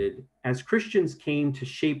demonstrated, as Christians came to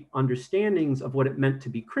shape understandings of what it meant to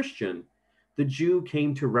be Christian, the Jew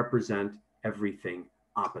came to represent everything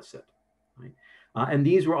opposite. Right? And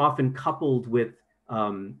these were often coupled with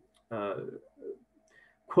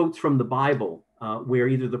quotes from the Bible, where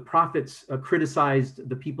either the prophets criticized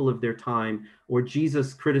the people of their time or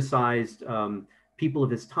Jesus criticized people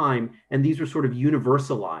of his time. And these were sort of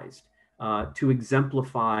universalized to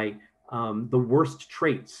exemplify the worst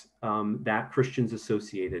traits that Christians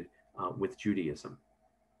associated with Judaism.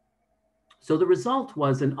 So the result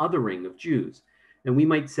was an othering of Jews, and we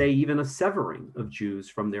might say even a severing of Jews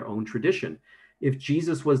from their own tradition. If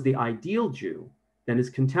Jesus was the ideal Jew, then his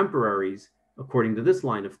contemporaries, according to this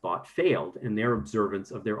line of thought, failed in their observance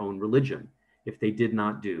of their own religion if they did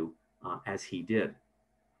not do as he did.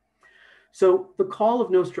 So the call of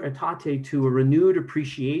Nostra Aetate to a renewed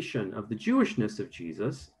appreciation of the Jewishness of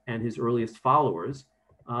Jesus and his earliest followers,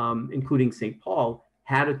 including St. Paul,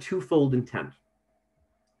 had a twofold intent.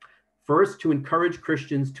 First, to encourage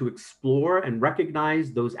Christians to explore and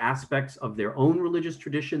recognize those aspects of their own religious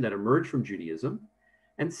tradition that emerged from Judaism.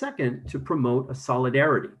 And second, to promote a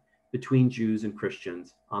solidarity between Jews and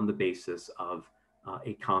Christians on the basis of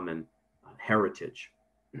a common heritage.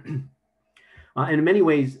 And in many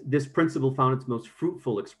ways, this principle found its most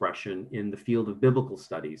fruitful expression in the field of biblical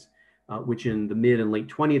studies, which in the mid and late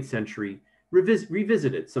 20th century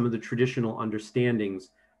revisited some of the traditional understandings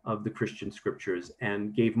of the Christian scriptures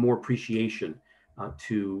and gave more appreciation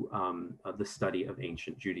to the study of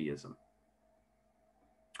ancient Judaism.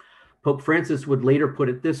 Pope Francis would later put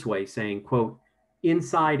it this way, saying, quote,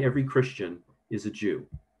 inside every Christian is a Jew,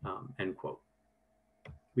 end quote.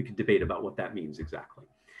 We could debate about what that means exactly.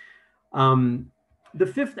 The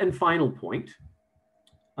fifth and final point,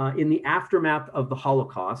 in the aftermath of the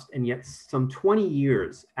Holocaust, and yet some 20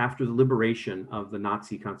 years after the liberation of the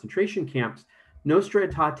Nazi concentration camps, Nostra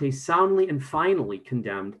Aetate soundly and finally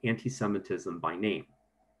condemned anti-Semitism by name.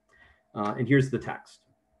 And here's the text.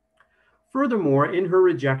 Furthermore, in her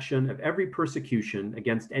rejection of every persecution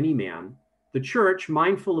against any man, the Church,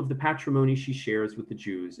 mindful of the patrimony she shares with the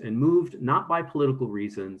Jews and moved not by political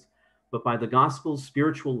reasons, but by the gospel's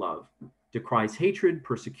spiritual love, decries hatred,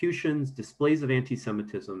 persecutions, displays of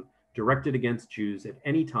anti-Semitism directed against Jews at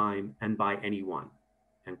any time and by anyone,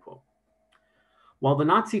 end quote. While the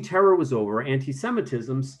Nazi terror was over,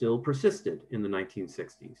 anti-Semitism still persisted in the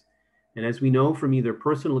 1960s. And as we know from either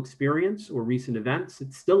personal experience or recent events,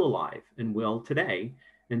 it's still alive and well today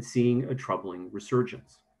and seeing a troubling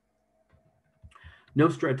resurgence.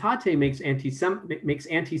 Nostra Aetate makes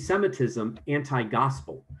anti-Semitism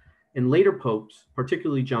anti-gospel, and later popes,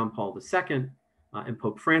 particularly John Paul II and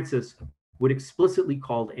Pope Francis, would explicitly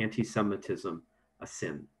call anti-Semitism a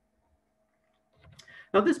sin.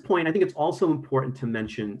 Now, at this point, I think it's also important to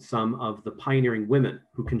mention some of the pioneering women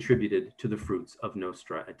who contributed to the fruits of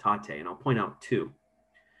Nostra Aetate, and I'll point out two.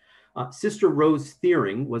 Sister Rose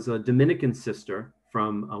Thiering was a Dominican sister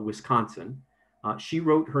from Wisconsin. She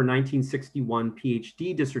wrote her 1961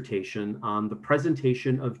 PhD dissertation on the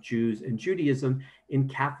presentation of Jews and Judaism in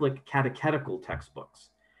Catholic catechetical textbooks.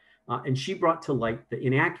 And she brought to light the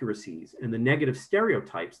inaccuracies and the negative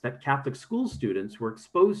stereotypes that Catholic school students were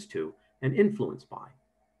exposed to and influenced by.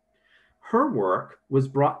 Her work was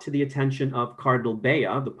brought to the attention of Cardinal Bea,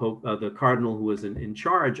 the cardinal who was in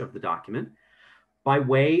charge of the document, by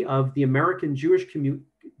way of the American Jewish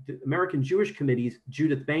Committee's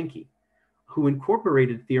Judith Banke, who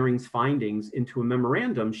incorporated Thiering's findings into a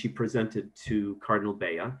memorandum she presented to Cardinal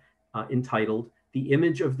Bea entitled "The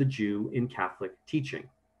Image of the Jew in Catholic Teaching."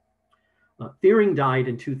 Thiering died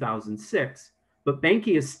in 2006, but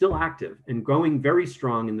Banke is still active and growing very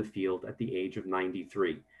strong in the field at the age of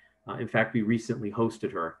 93. In fact, we recently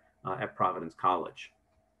hosted her at Providence College.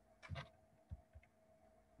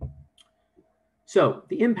 So,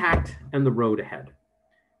 the impact and the road ahead.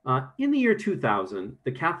 In the year 2000,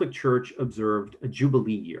 the Catholic Church observed a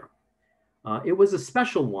Jubilee year. It was a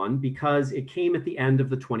special one because it came at the end of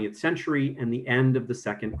the 20th century and the end of the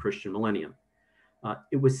second Christian millennium.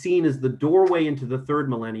 It was seen as the doorway into the third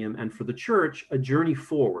millennium, and for the Church, a journey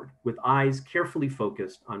forward with eyes carefully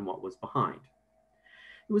focused on what was behind.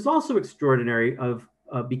 It was also extraordinary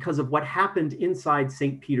because of what happened inside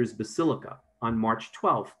St. Peter's Basilica on March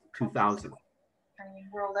 12th, 2000.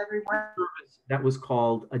 That was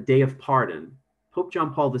called a Day of Pardon. Pope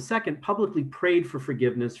John Paul II publicly prayed for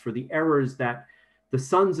forgiveness for the errors that the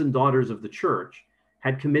sons and daughters of the Church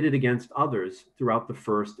had committed against others throughout the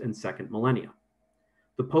first and second millennia.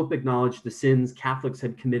 The Pope acknowledged the sins Catholics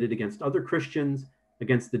had committed against other Christians,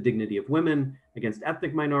 against the dignity of women, against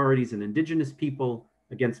ethnic minorities and indigenous people,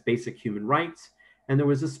 against basic human rights, and there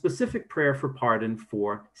was a specific prayer for pardon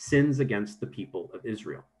for sins against the people of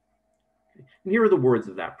Israel. And here are the words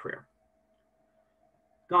of that prayer.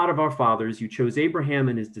 God of our fathers, you chose Abraham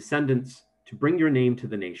and his descendants to bring your name to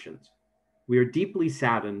the nations. We are deeply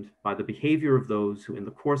saddened by the behavior of those who in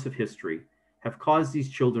the course of history have caused these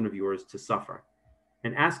children of yours to suffer.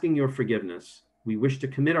 And asking your forgiveness, we wish to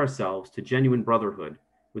commit ourselves to genuine brotherhood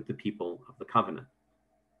with the people of the covenant.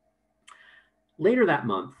 Later that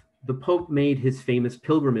month, the Pope made his famous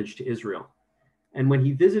pilgrimage to Israel. And when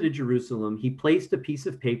he visited Jerusalem, he placed a piece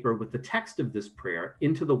of paper with the text of this prayer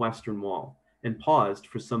into the Western Wall and paused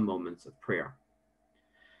for some moments of prayer.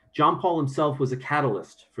 John Paul himself was a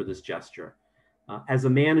catalyst for this gesture. As a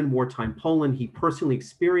man in wartime Poland, he personally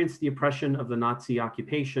experienced the oppression of the Nazi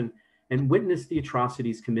occupation and witnessed the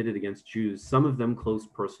atrocities committed against Jews, some of them close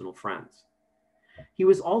personal friends. He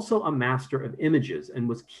was also a master of images and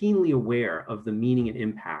was keenly aware of the meaning and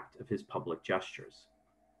impact of his public gestures.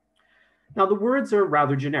 Now, the words are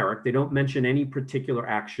rather generic. They don't mention any particular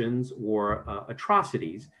actions or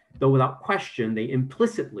atrocities, though without question, they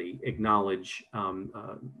implicitly acknowledge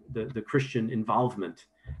the Christian involvement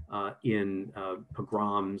in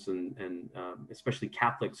pogroms and especially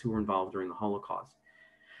Catholics who were involved during the Holocaust.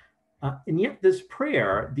 And yet this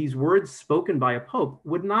prayer, these words spoken by a pope,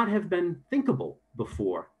 would not have been thinkable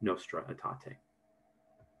before Nostra Aetate.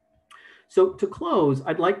 So to close,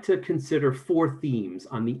 I'd like to consider four themes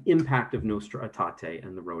on the impact of Nostra Aetate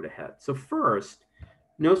and the road ahead. So first,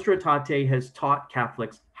 Nostra Aetate has taught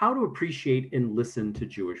Catholics how to appreciate and listen to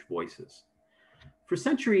Jewish voices. For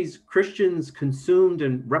centuries, Christians consumed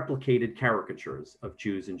and replicated caricatures of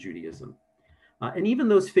Jews and Judaism. And even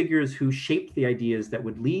those figures who shaped the ideas that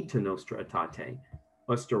would lead to Nostra Aetate,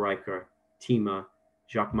 Oesterreicher, Thieme,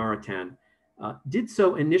 Jacques Maritain, did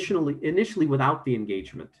so initially without the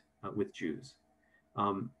engagement with Jews.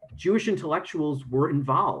 Jewish intellectuals were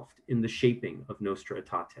involved in the shaping of Nostra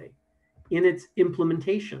Aetate, in its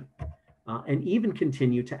implementation, and even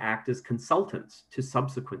continue to act as consultants to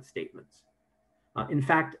subsequent statements. In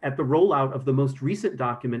fact, at the rollout of the most recent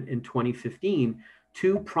document in 2015,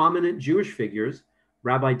 two prominent Jewish figures,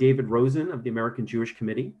 Rabbi David Rosen of the American Jewish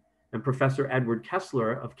Committee and Professor Edward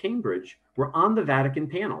Kessler of Cambridge, were on the Vatican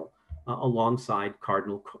panel alongside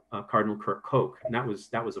Cardinal Kirk Koch, and that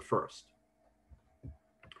was a first.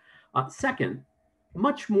 Second,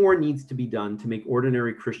 much more needs to be done to make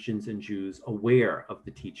ordinary Christians and Jews aware of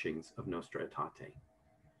the teachings of Nostra Aetate.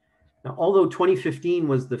 Now, although 2015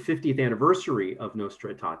 was the 50th anniversary of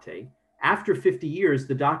Nostra Aetate, After 50 years,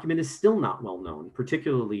 the document is still not well known,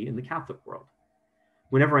 particularly in the Catholic world.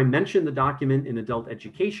 Whenever I mention the document in adult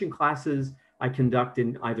education classes I conduct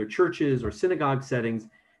in either churches or synagogue settings,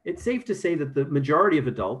 it's safe to say that the majority of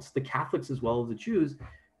adults, the Catholics as well as the Jews,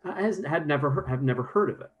 have never heard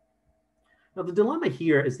of it. Now, the dilemma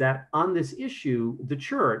here is that on this issue, the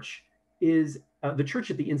church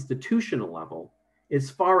at the institutional level is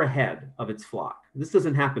far ahead of its flock. This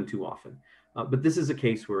doesn't happen too often, but this is a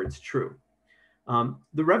case where it's true.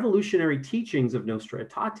 The revolutionary teachings of Nostra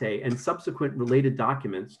Aetate and subsequent related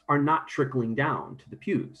documents are not trickling down to the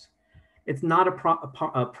pews. It's not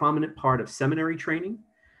a prominent part of seminary training.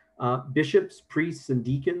 Bishops, priests, and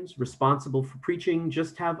deacons responsible for preaching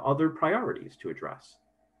just have other priorities to address.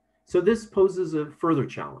 So this poses a further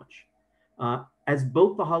challenge. As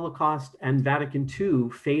both the Holocaust and Vatican II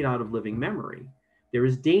fade out of living memory, there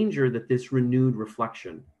is danger that this renewed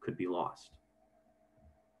reflection could be lost.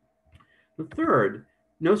 The third,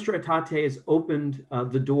 Nostra Aetate has opened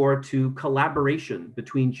the door to collaboration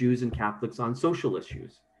between Jews and Catholics on social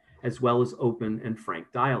issues, as well as open and frank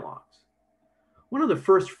dialogues. One of the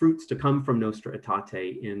first fruits to come from Nostra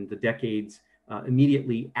Aetate in the decades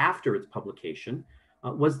immediately after its publication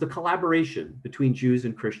was the collaboration between Jews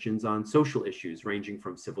and Christians on social issues ranging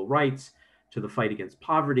from civil rights to the fight against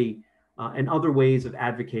poverty and other ways of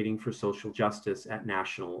advocating for social justice at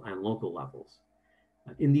national and local levels.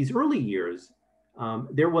 In these early years,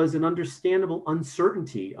 there was an understandable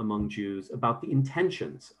uncertainty among Jews about the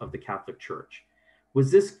intentions of the Catholic Church.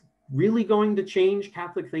 Was this really going to change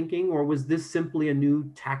Catholic thinking, or was this simply a new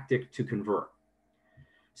tactic to convert?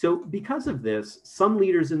 So because of this, some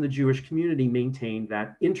leaders in the Jewish community maintained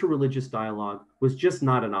that interreligious dialogue was just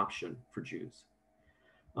not an option for Jews.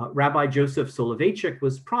 Rabbi Joseph Soloveitchik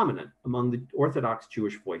was prominent among the Orthodox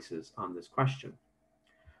Jewish voices on this question.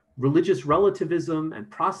 Religious relativism and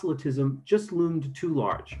proselytism just loomed too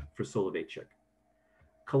large for Soloveitchik.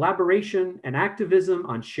 Collaboration and activism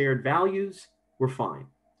on shared values were fine,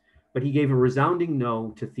 but he gave a resounding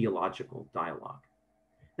no to theological dialogue.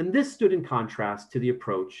 And this stood in contrast to the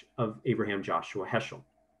approach of Abraham Joshua Heschel.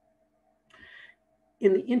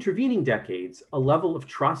 In the intervening decades, a level of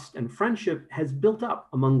trust and friendship has built up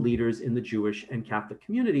among leaders in the Jewish and Catholic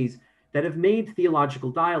communities that have made theological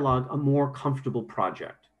dialogue a more comfortable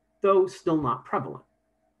project, though still not prevalent.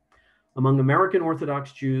 Among American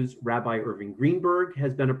Orthodox Jews, Rabbi Irving Greenberg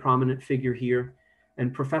has been a prominent figure here,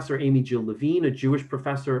 and Professor Amy Jill Levine, a Jewish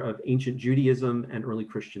professor of ancient Judaism and early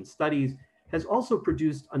Christian studies, has also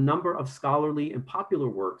produced a number of scholarly and popular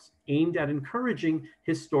works aimed at encouraging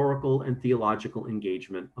historical and theological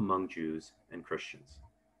engagement among Jews and Christians.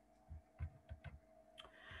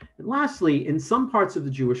 And lastly, in some parts of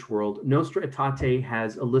the Jewish world, Nostra Aetate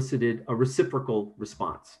has elicited a reciprocal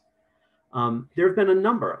response. There have been a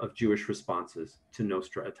number of Jewish responses to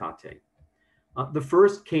Nostra Aetate. The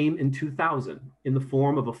first came in 2000 in the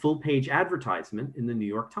form of a full-page advertisement in the New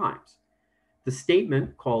York Times. The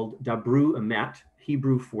statement, called Dabru Emet,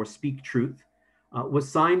 Hebrew for speak truth, was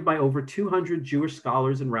signed by over 200 Jewish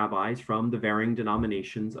scholars and rabbis from the varying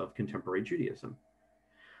denominations of contemporary Judaism.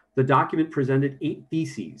 The document presented 8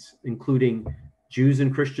 theses, including Jews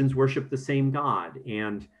and Christians worship the same God,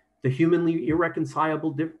 and the humanly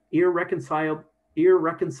irreconcilable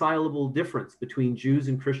difference between Jews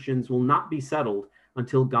and Christians will not be settled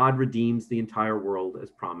until God redeems the entire world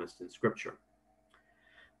as promised in Scripture.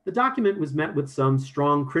 The document was met with some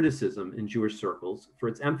strong criticism in Jewish circles for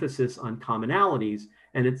its emphasis on commonalities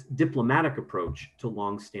and its diplomatic approach to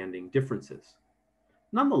long-standing differences.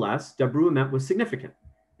 Nonetheless, Dabru Emet was significant,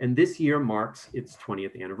 and this year marks its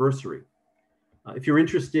 20th anniversary. If you're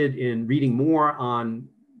interested in reading more on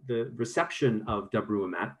the reception of Dabru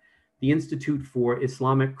Emet, the Institute for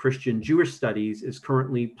Islamic Christian Jewish Studies is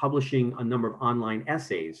currently publishing a number of online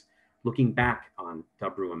essays looking back on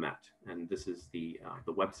Dabru Emet, and this is the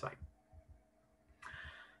website.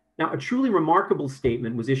 Now, a truly remarkable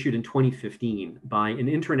statement was issued in 2015 by an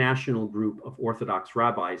international group of Orthodox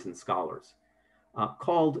rabbis and scholars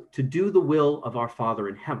called To Do the Will of Our Father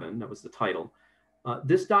in Heaven. That was the title.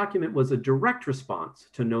 This document was a direct response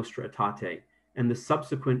to Nostra Aetate and the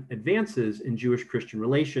subsequent advances in Jewish-Christian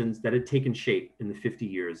relations that had taken shape in the 50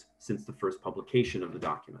 years since the first publication of the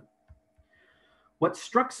document. What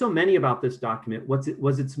struck so many about this document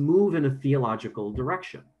was its move in a theological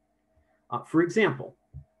direction. For example,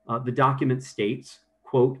 the document states,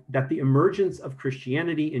 quote, that the emergence of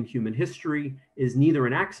Christianity in human history is neither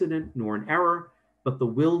an accident nor an error, but the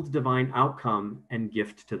willed divine outcome and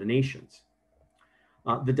gift to the nations.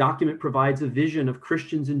 The document provides a vision of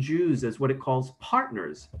Christians and Jews as what it calls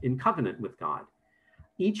partners in covenant with God,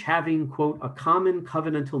 each having, quote, a common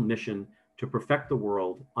covenantal mission to perfect the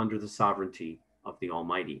world under the sovereignty of the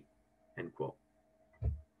Almighty, end quote.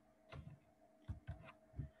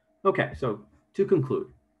 Okay, so to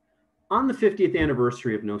conclude, on the 50th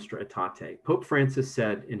anniversary of Nostra Aetate, Pope Francis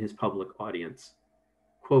said in his public audience,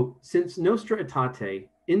 quote, since Nostra Aetate,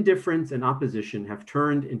 indifference and opposition have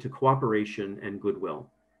turned into cooperation and goodwill.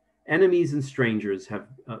 Enemies and strangers have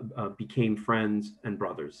became friends and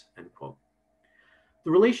brothers, end quote.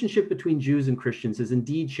 The relationship between Jews and Christians has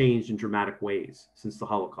indeed changed in dramatic ways since the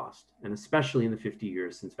Holocaust, and especially in the 50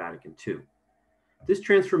 years since Vatican II. This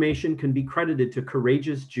transformation can be credited to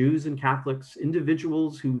courageous Jews and Catholics,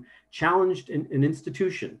 individuals who challenged an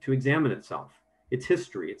institution to examine itself, its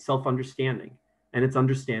history, its self-understanding, and its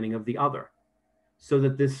understanding of the other, so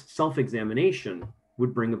that this self-examination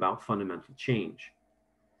would bring about fundamental change.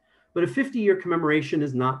 But a 50-year commemoration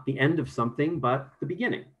is not the end of something, but the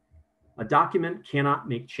beginning. A document cannot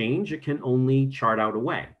make change, it can only chart out a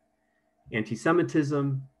way.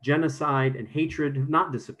 Anti-Semitism, genocide, and hatred have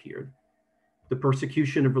not disappeared. The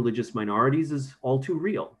persecution of religious minorities is all too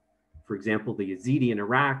real. For example, the Yazidi in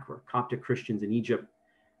Iraq or Coptic Christians in Egypt,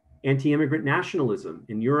 anti-immigrant nationalism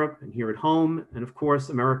in Europe and here at home, and of course,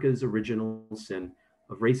 America's original sin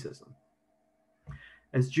of racism.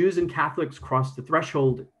 As Jews and Catholics cross the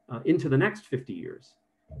threshold into the next 50 years,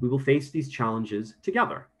 we will face these challenges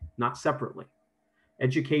together, not separately.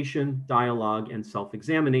 Education, dialogue, and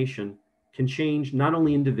self-examination can change not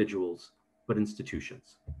only individuals, but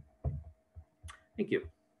institutions. Thank you.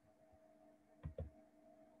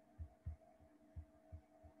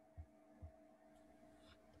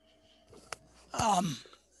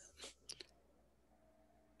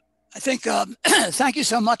 I think, thank you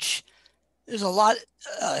so much. There's a lot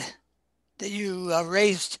that you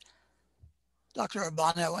raised, Dr.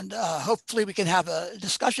 Urbano, and hopefully we can have a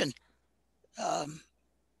discussion.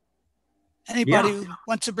 Anybody who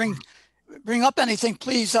wants to bring up anything,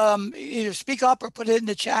 please either speak up or put it in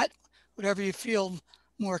the chat, whatever you feel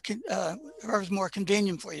whatever's more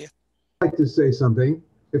convenient for you. I'd like to say something,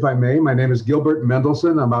 if I may. My name is Gilbert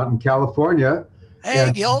Mendelson. I'm out in California.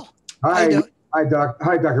 Hey, Gil. Hi, Dr.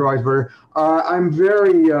 Weisberger. I'm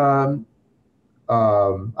very,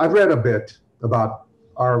 I've read a bit about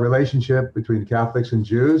our relationship between Catholics and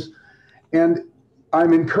Jews, and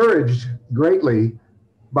I'm encouraged greatly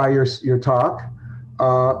by your talk,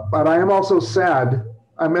 but I am also sad.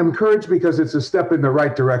 I'm encouraged because it's a step in the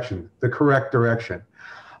right direction, the correct direction.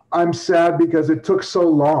 I'm sad because it took so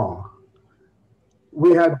long.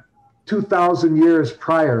 We had 2,000 years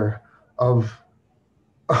prior of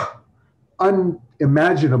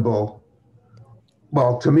unimaginable,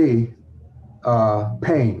 well, to me,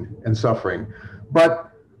 pain and suffering.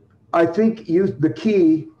 But I think the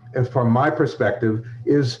key, from my perspective,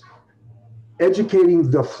 is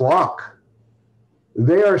educating the flock.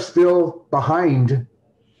 They are still behind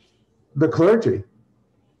the clergy.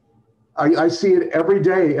 I see it every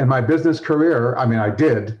day in my business career. I mean,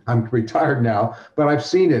 I'm retired now, but I've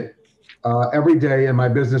seen it every day in my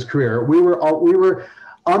business career. We were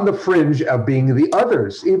on the fringe of being the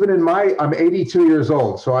others. Even I'm 82 years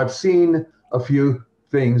old, so I've seen a few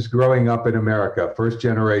things growing up in America, first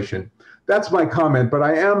generation. That's my comment, but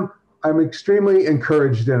I'm extremely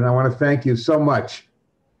encouraged, and I want to thank you so much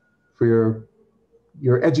for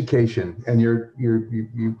your education and your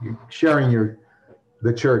sharing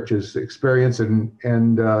the church's experience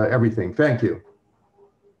and everything. Thank you.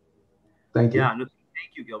 Thank you. Yeah, no,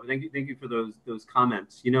 thank you, Gilbert. Thank you for those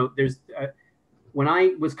comments. You know, there's when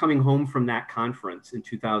I was coming home from that conference in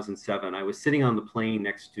 2007, I was sitting on the plane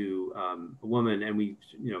next to a woman, and we,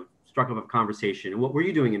 struck up a conversation. And what were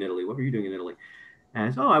you doing in Italy? What were you doing in Italy?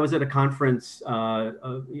 And I was at a conference,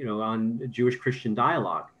 on Jewish Christian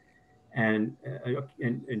dialogue, and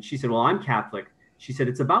she said, "Well, I'm Catholic." She said,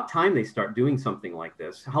 "It's about time they start doing something like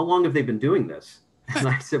this. How long have they been doing this?" And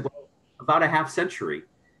I said, "Well, about a half century."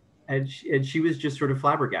 And she was just sort of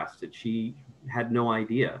flabbergasted. She had no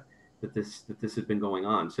idea that this had been going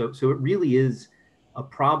on. So it really is a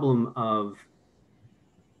problem of,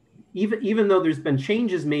 even though there's been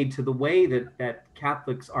changes made to the way that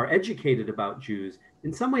Catholics are educated about Jews,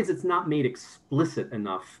 in some ways it's not made explicit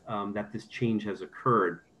enough that this change has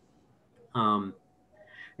occurred. And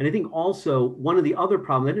I think also one of the other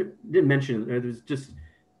problems, I didn't mention, there's just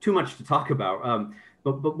too much to talk about,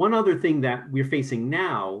 but one other thing that we're facing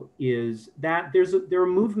now is that there are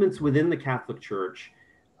movements within the Catholic Church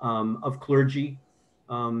of clergy,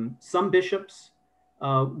 some bishops,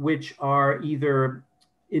 which are either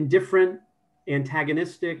indifferent,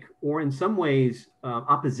 antagonistic, or in some ways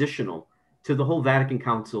oppositional to the whole Vatican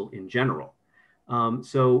Council in general.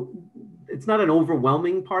 So it's not an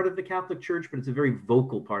overwhelming part of the Catholic Church, but it's a very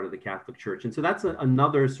vocal part of the Catholic Church. And so that's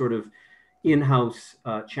another sort of in-house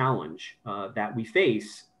challenge that we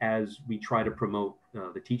face as we try to promote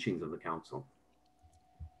the teachings of the council.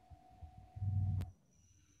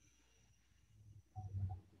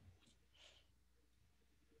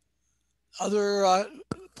 Other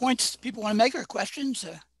points people want to make or questions?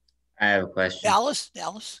 I have a question. Dallas,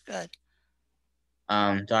 go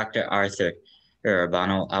ahead. Dr. Arthur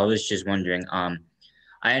Urbano, I was just wondering, I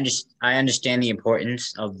understand the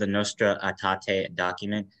importance of the Nostra Aetate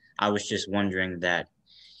document. I was just wondering that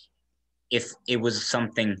if it was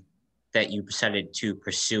something that you decided to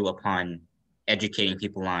pursue upon educating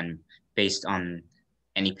people on based on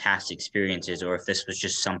any past experiences, or if this was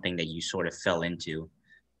just something that you sort of fell into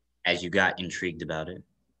as you got intrigued about it.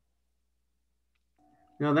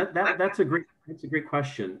 No, that's a great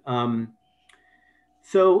question.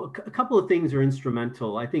 So a couple of things are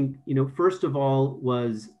instrumental. I think, first of all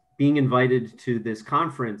was being invited to this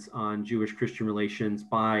conference on Jewish-Christian relations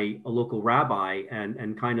by a local rabbi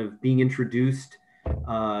and kind of being introduced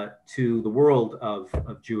to the world of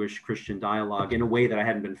Jewish-Christian dialogue in a way that I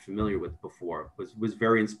hadn't been familiar with before was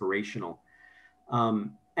very inspirational.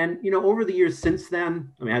 And, over the years since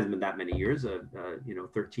then, I mean, it hasn't been that many years,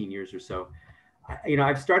 13 years or so,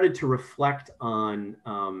 I've started to reflect on,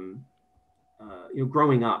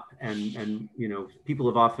 growing up and people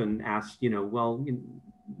have often asked, well,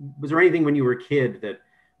 was there anything when you were a kid that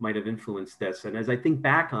might have influenced this? And as I think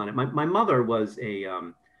back on it, my mother was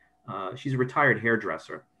she's a retired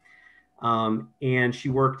hairdresser. And she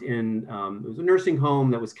worked in, it was a nursing home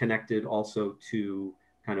that was connected also to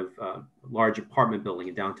kind of a large apartment building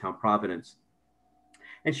in downtown Providence.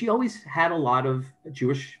 And she always had a lot of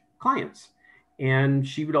Jewish clients. And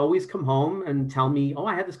she would always come home and tell me, oh,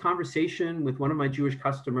 I had this conversation with one of my Jewish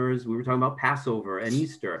customers. We were talking about Passover and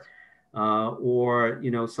Easter. Or,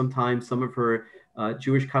 sometimes some of her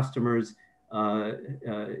Jewish customers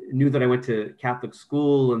knew that I went to Catholic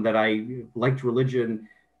school and that I liked religion.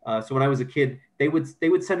 So when I was a kid, they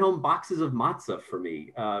would send home boxes of matzah for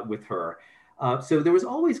me with her. So there was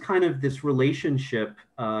always kind of this relationship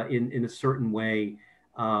in a certain way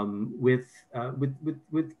with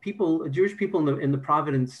people, Jewish people in the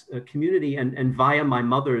Providence community, and via my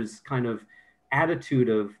mother's kind of attitude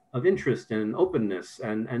of interest and openness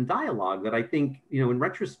and dialogue that I think, in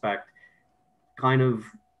retrospect, kind of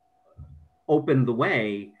opened the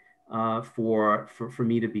way for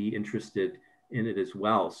me to be interested in it as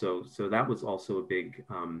well. So that was also a big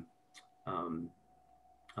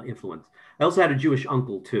influence. I also had a Jewish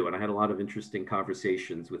uncle too, and I had a lot of interesting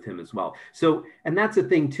conversations with him as well. So, and that's the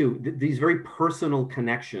thing too, these very personal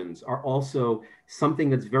connections are also something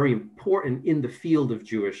that's very important in the field of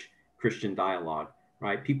Jewish Christian dialogue,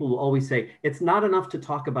 right? People will always say, it's not enough to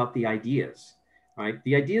talk about the ideas, right?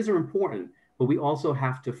 The ideas are important, but we also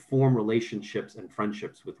have to form relationships and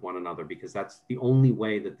friendships with one another, because that's the only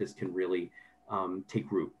way that this can really take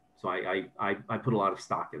root. So I put a lot of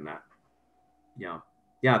stock in that.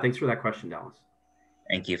 Yeah, thanks for that question, Dallas.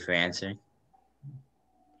 Thank you for answering.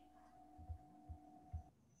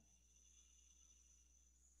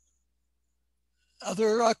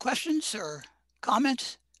 Other questions or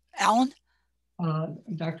comments? Alan?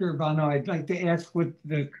 Dr. Urbano, I'd like to ask what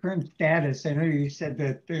the current status. I know you said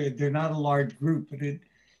that they're not a large group, but it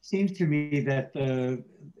seems to me that the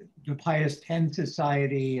Pius X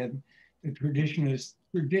Society and the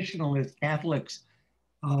traditionalist Catholics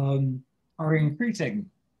are increasing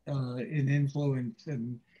in influence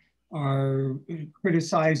and are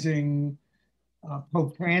criticizing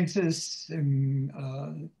Pope Francis and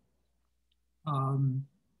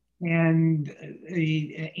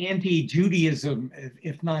anti-Judaism,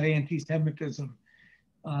 if not anti-Semitism,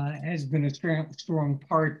 has been a strong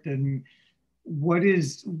part. And what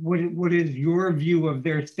is your view of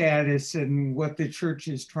their status and what the church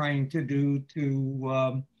is trying to do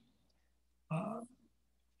to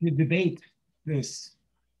debate this?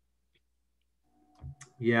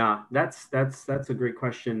 Yeah, that's a great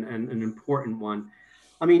question and an important one.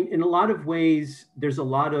 I mean, in a lot of ways, there's a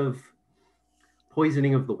lot of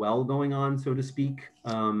poisoning of the well going on, so to speak,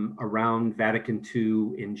 around Vatican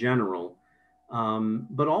II in general,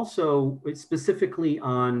 but also specifically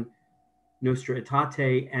on Nostra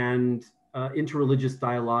Aetate and interreligious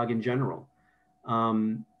dialogue in general.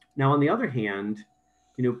 Now, on the other hand,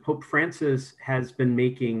 Pope Francis has been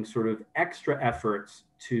making sort of extra efforts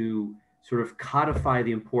to sort of codify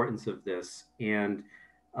the importance of this and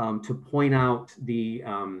to point out the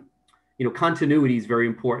continuity is very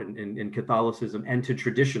important in Catholicism and to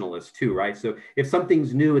traditionalists too, right? So if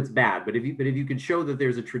something's new, it's bad. But if you can show that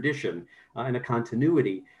there's a tradition and a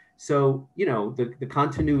continuity, so the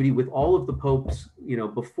continuity with all of the popes,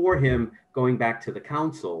 before him, going back to the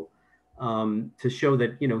council, to show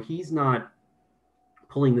that he's not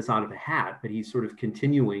pulling this out of a hat, but he's sort of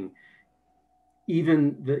continuing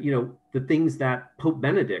even the things that Pope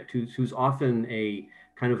Benedict, who's often a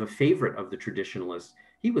kind of a favorite of the traditionalists,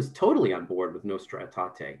 he was totally on board with Nostra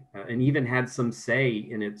Aetate, and even had some say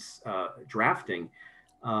in its drafting.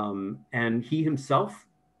 And he himself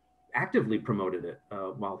actively promoted it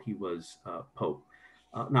while he was Pope.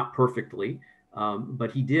 Not perfectly,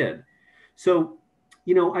 but he did. So,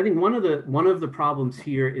 I think one of the problems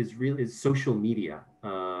here is social media.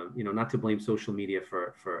 Not to blame social media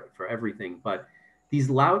for everything, but the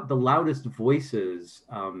loudest voices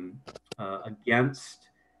against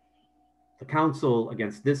the council,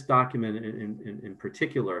 against this document in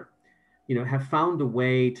particular, have found a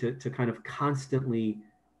way to kind of constantly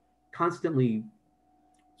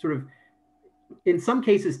sort of, in some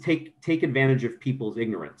cases, take advantage of people's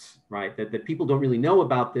ignorance, right? That people don't really know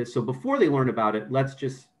about this. So before they learn about it, let's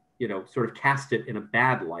just, sort of cast it in a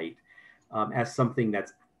bad light as something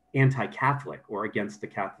that's anti-Catholic or against the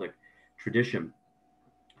Catholic tradition.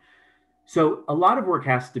 So a lot of work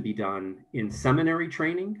has to be done in seminary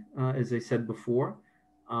training, as I said before,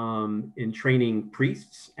 in training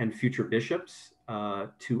priests and future bishops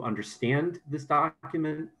to understand this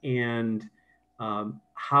document and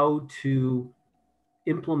how to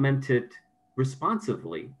implement it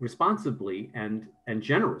responsibly and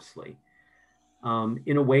generously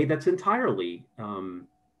in a way that's entirely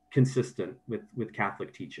consistent with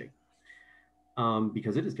Catholic teaching,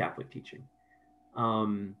 because it is Catholic teaching.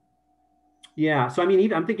 Yeah, so I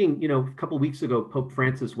mean, I'm thinking, a couple of weeks ago, Pope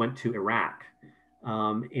Francis went to Iraq,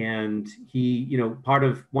 and he,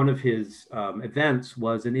 one of his events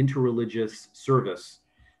was an interreligious service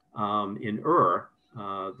in Ur,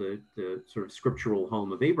 the sort of scriptural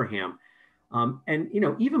home of Abraham. And,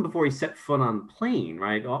 even before he set foot on the plane,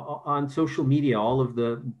 right, on social media, all of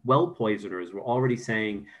the well poisoners were already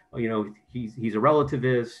saying, he's a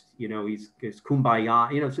relativist, he's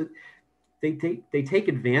kumbaya, so they take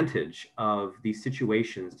advantage of these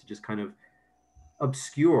situations to just kind of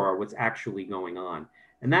obscure what's actually going on.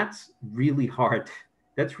 And that's really hard.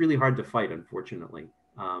 That's really hard to fight, unfortunately.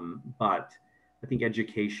 But I think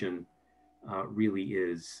education really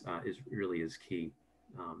is key.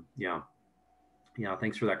 Yeah.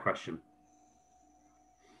 Thanks for that question.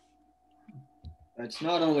 It's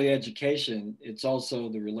not only education; it's also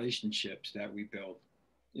the relationships that we build.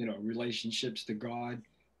 Relationships to God,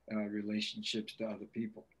 relationships to other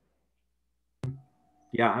people.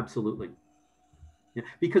 Yeah, absolutely. Yeah,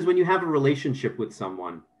 because when you have a relationship with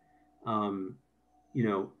someone,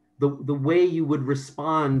 the way you would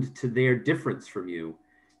respond to their difference from you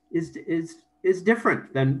is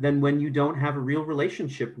different than when you don't have a real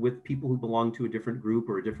relationship with people who belong to a different group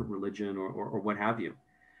or a different religion or what have you.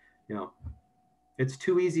 It's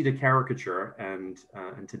too easy to caricature and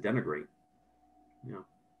to denigrate.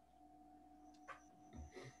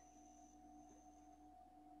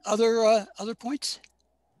 Other points?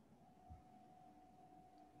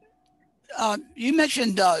 You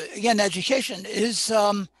mentioned again, education is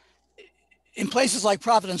in places like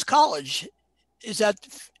Providence College. Is that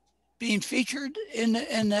being featured in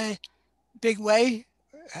a big way?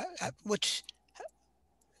 Which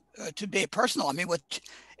to be personal, I mean, what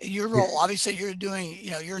your role? Obviously, you're doing.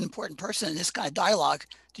 You're an important person in this kind of dialogue.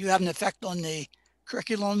 Do you have an effect on the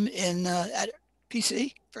curriculum at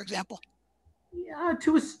PC, for example? Yeah,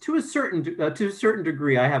 to a certain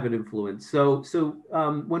degree, I have an influence. So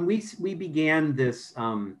when we began this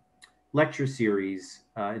lecture series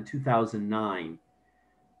in 2009,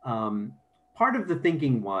 part of the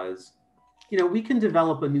thinking was, we can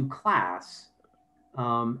develop a new class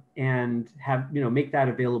and have make that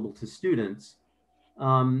available to students,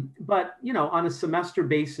 but on a semester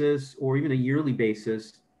basis or even a yearly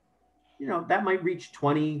basis, that might reach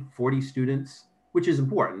 20, 40 students, which is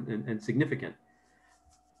important and significant.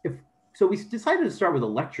 So we decided to start with a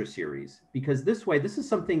lecture series because this is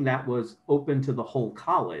something that was open to the whole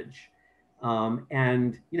college,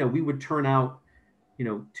 and we would turn out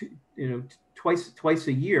twice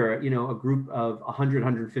a year a group of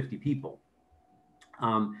 150 people,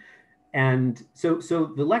 and so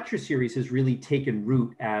the lecture series has really taken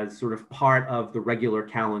root as sort of part of the regular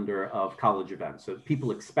calendar of college events. So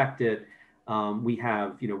people expect it. We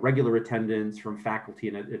have regular attendance from faculty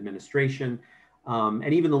and administration.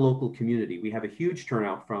 And even the local community. We have a huge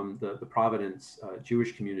turnout from the Providence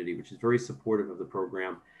Jewish community, which is very supportive of the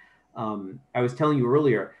program. I was telling you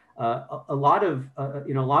earlier, a lot of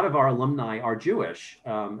our alumni are Jewish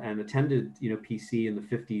and attended PC in the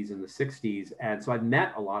 50s and the 60s, and so I've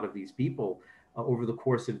met a lot of these people over the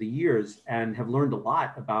course of the years and have learned a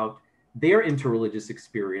lot about their interreligious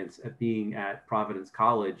experience at being at Providence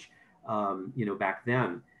College, back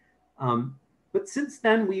then. But since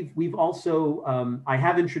then, we've also I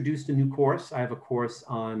have introduced a new course. I have a course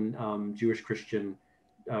on Jewish-Christian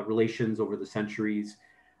relations over the centuries.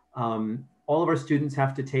 All of our students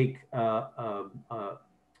have to take it's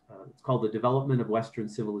called the Development of Western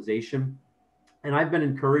Civilization. And I've been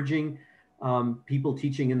encouraging people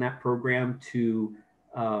teaching in that program to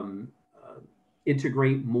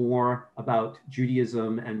integrate more about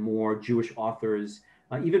Judaism and more Jewish authors,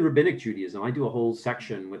 even Rabbinic Judaism. I do a whole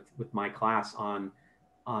section with my class on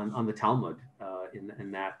the Talmud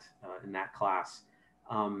in that class.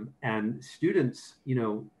 And students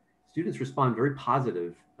respond very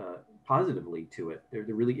positively to it. They're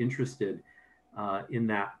really interested in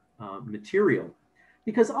that material,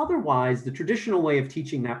 because otherwise the traditional way of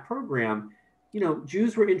teaching that program,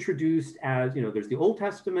 Jews were introduced as, there's the Old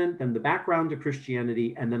Testament, then the background to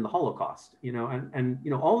Christianity, and then the Holocaust,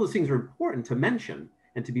 and all those things are important to mention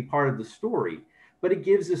and to be part of the story, but it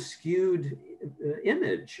gives a skewed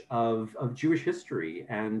image of Jewish history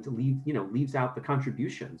and leaves out the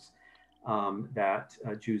contributions that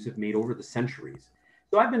Jews have made over the centuries.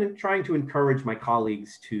 So I've been trying to encourage my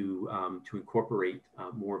colleagues to incorporate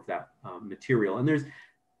more of that material. And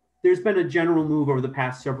there's been a general move over the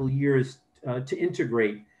past several years to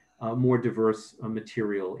integrate more diverse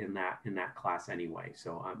material in that class anyway.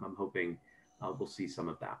 So I'm hoping we'll see some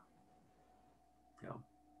of that.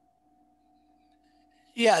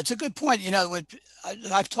 Yeah, it's a good point.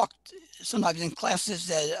 I've talked sometimes in classes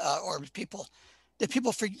that or people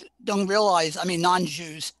don't realize. I mean,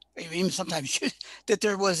 non-Jews, even sometimes Jews, that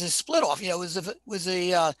there was a split off. It was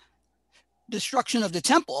a destruction of the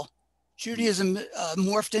temple. Judaism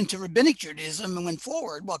morphed into Rabbinic Judaism and went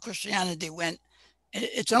forward, while Christianity went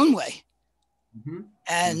its own way. Mm-hmm.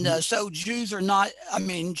 And so Jews are not. I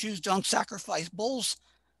mean, Jews don't sacrifice bulls,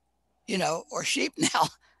 or sheep now.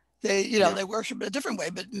 They worship it a different way.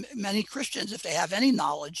 But many Christians, if they have any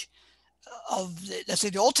knowledge of let's say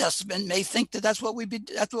the Old Testament, may think that that's what we're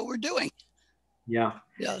doing. Yeah.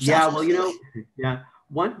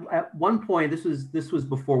 Well, at one point, this was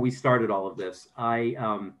before we started all of this. I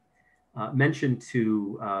mentioned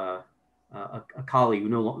to a colleague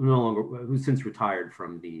who's since retired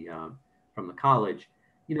from the college.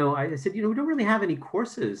 I said, we don't really have any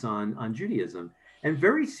courses on Judaism. And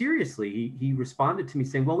very seriously, he responded to me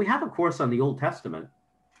saying, well, we have a course on the Old Testament.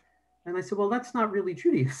 And I said, well, that's not really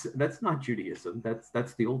Judaism. That's not Judaism.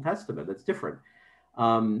 That's the Old Testament. That's different.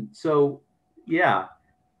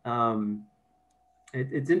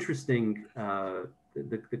 It's interesting,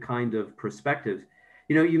 the kind of perspectives.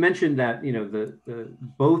 You mentioned that, the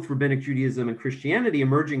both Rabbinic Judaism and Christianity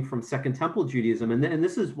emerging from Second Temple Judaism. And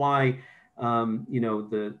this is why,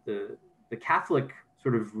 the Catholic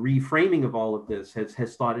sort of reframing of all of this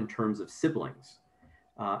has thought in terms of siblings,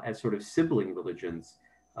 as sort of sibling religions.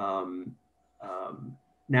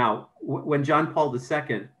 Now, when John Paul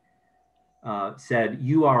II said,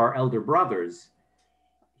 "You are our elder brothers,"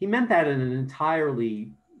 he meant that in an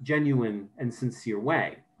entirely genuine and sincere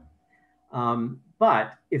way.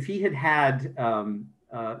 But if he had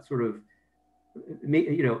sort of,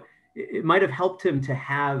 it might have helped him to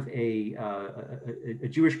have a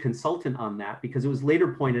Jewish consultant on that, because it was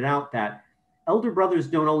later pointed out that elder brothers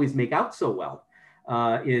don't always make out so well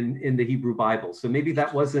in the Hebrew Bible. So maybe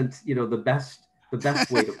that wasn't, the best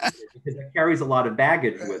way to put it, because it carries a lot of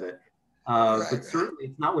baggage with it. But certainly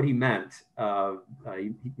it's not what he meant.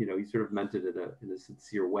 He sort of meant it in a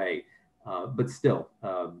sincere way. But still,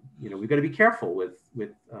 we've got to be careful with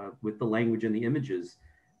the language and the images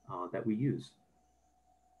that we use.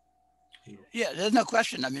 Yeah, there's no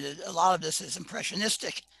question. I mean, a lot of this is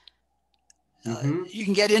impressionistic. You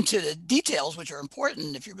can get into the details, which are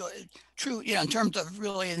important if you're really true, in terms of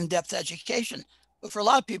really in-depth education. But for a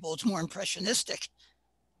lot of people, it's more impressionistic.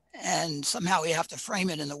 And somehow we have to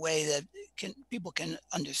frame it in a way that people can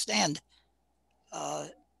understand.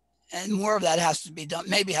 And more of that has to be done,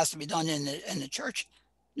 maybe has to be done in the church,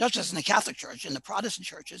 not just in the Catholic Church, in the Protestant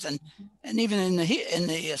churches, and even in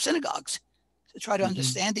the synagogues, to try to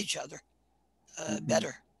understand each other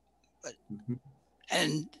better. But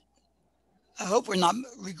and I hope we're not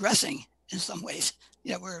regressing in some ways.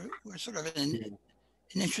 We're sort of in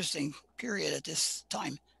an interesting period at this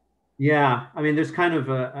time. Yeah, I mean, there's kind of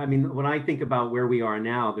when I think about where we are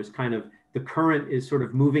now, there's kind of the current is sort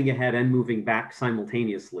of moving ahead and moving back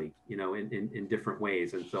simultaneously, in different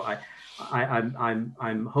ways. And so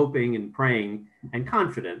I'm hoping and praying and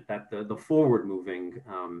confident that the forward moving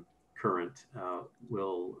current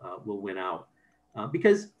will win out,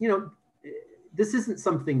 because this isn't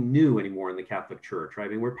something new anymore in the Catholic Church, right? I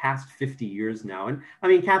mean, we're past 50 years now, and I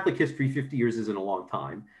mean, Catholic history, 50 years isn't a long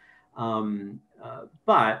time,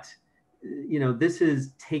 but this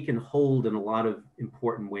has taken hold in a lot of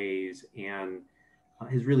important ways and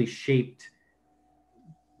has really shaped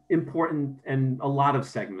important and a lot of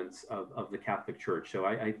segments of the Catholic Church. So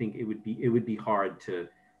I think it would be hard to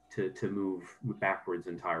move backwards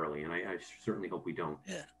entirely, and I certainly hope we don't.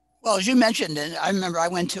 Yeah. Well, as you mentioned, and I remember I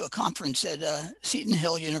went to a conference at Seton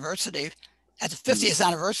Hill University at the 50th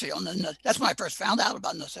anniversary that's when I first found out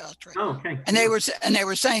about Nostra. Oh, okay. And they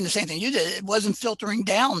were saying the same thing you did. It wasn't filtering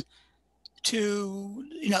down to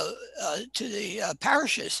to the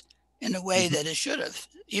parishes in a way that it should have.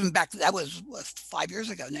 Even back, that was 5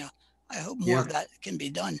 years ago now. I hope more of that can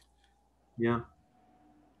be done. Yeah.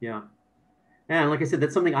 And like I said,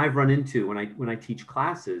 that's something I've run into when I teach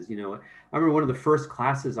classes. I remember one of the first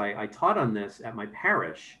classes I taught on this at my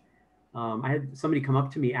parish. I had somebody come up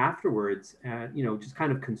to me afterwards, just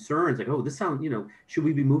kind of concerns, like, oh, this sounds, should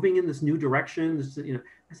we be moving in this new direction? I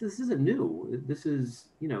said, this isn't new. This is,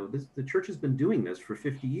 the church has been doing this for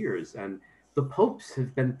 50 years, and the popes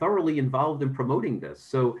have been thoroughly involved in promoting this.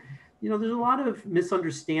 So, there's a lot of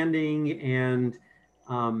misunderstanding, and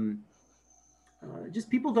just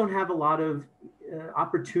people don't have a lot of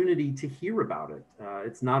opportunity to hear about it.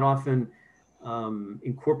 It's not often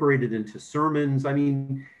incorporated into sermons. I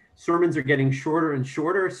mean, sermons are getting shorter and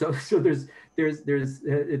shorter, so there's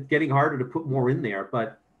it's getting harder to put more in there.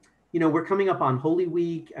 But we're coming up on Holy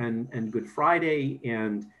Week and Good Friday,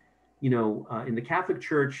 and in the Catholic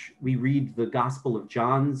Church we read the Gospel of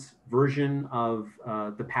John's version of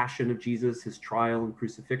the Passion of Jesus, his trial and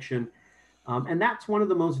crucifixion, and that's one of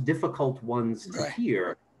the most difficult ones to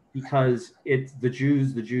hear, because it's the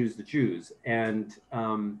Jews, and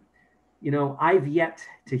I've yet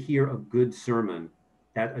to hear a good sermon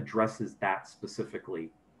that addresses that specifically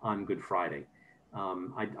on Good Friday.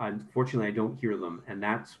 Unfortunately, I don't hear them, and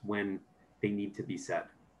that's when they need to be said.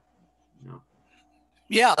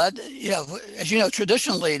 Yeah, as you know,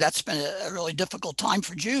 traditionally that's been a really difficult time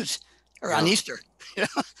for Jews around Easter.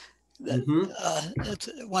 It's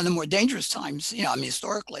one of the more dangerous times,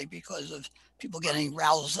 historically, because of people getting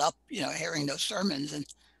roused up, hearing those sermons, and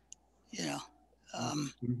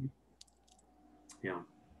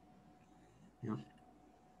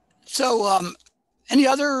So, any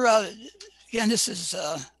other? Again, this is.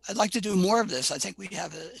 I'd like to do more of this. I think we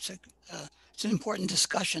have it's an important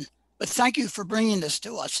discussion. But thank you for bringing this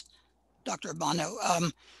to us, Dr.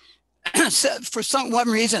 Urbano. So for one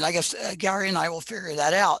reason, I guess Gary and I will figure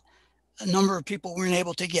that out. A number of people weren't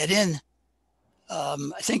able to get in.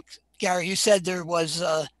 I think, Gary, you said there was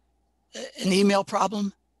an email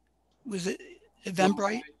problem. Was it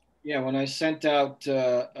Eventbrite? Yeah, when I sent out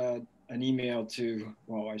an email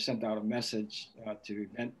I sent out a message to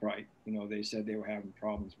Eventbrite. They said they were having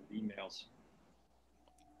problems with emails.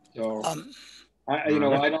 So I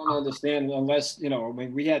don't understand unless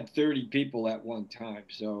we had 30 people at one time.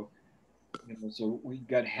 So so we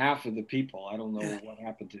got half of the people. I don't know what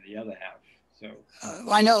happened to the other half. So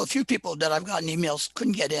I know a few people that I've gotten emails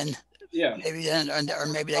couldn't get in. Yeah. Maybe then, or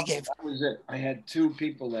maybe they gave. That was it. I had 2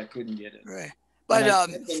 people that couldn't get in. Right. But I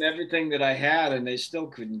sent them everything that I had, and they still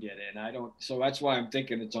couldn't get in. So that's why I'm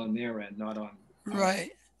thinking it's on their end, not on.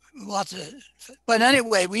 Right. But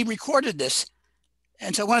anyway, we recorded this.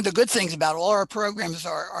 And so one of the good things about all our programs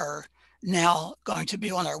are now going to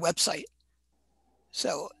be on our website.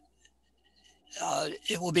 So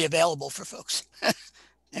it will be available for folks.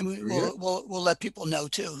 And we'll let people know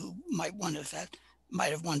too who might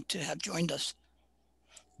have wanted to have joined us.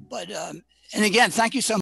 But and again, thank you so much.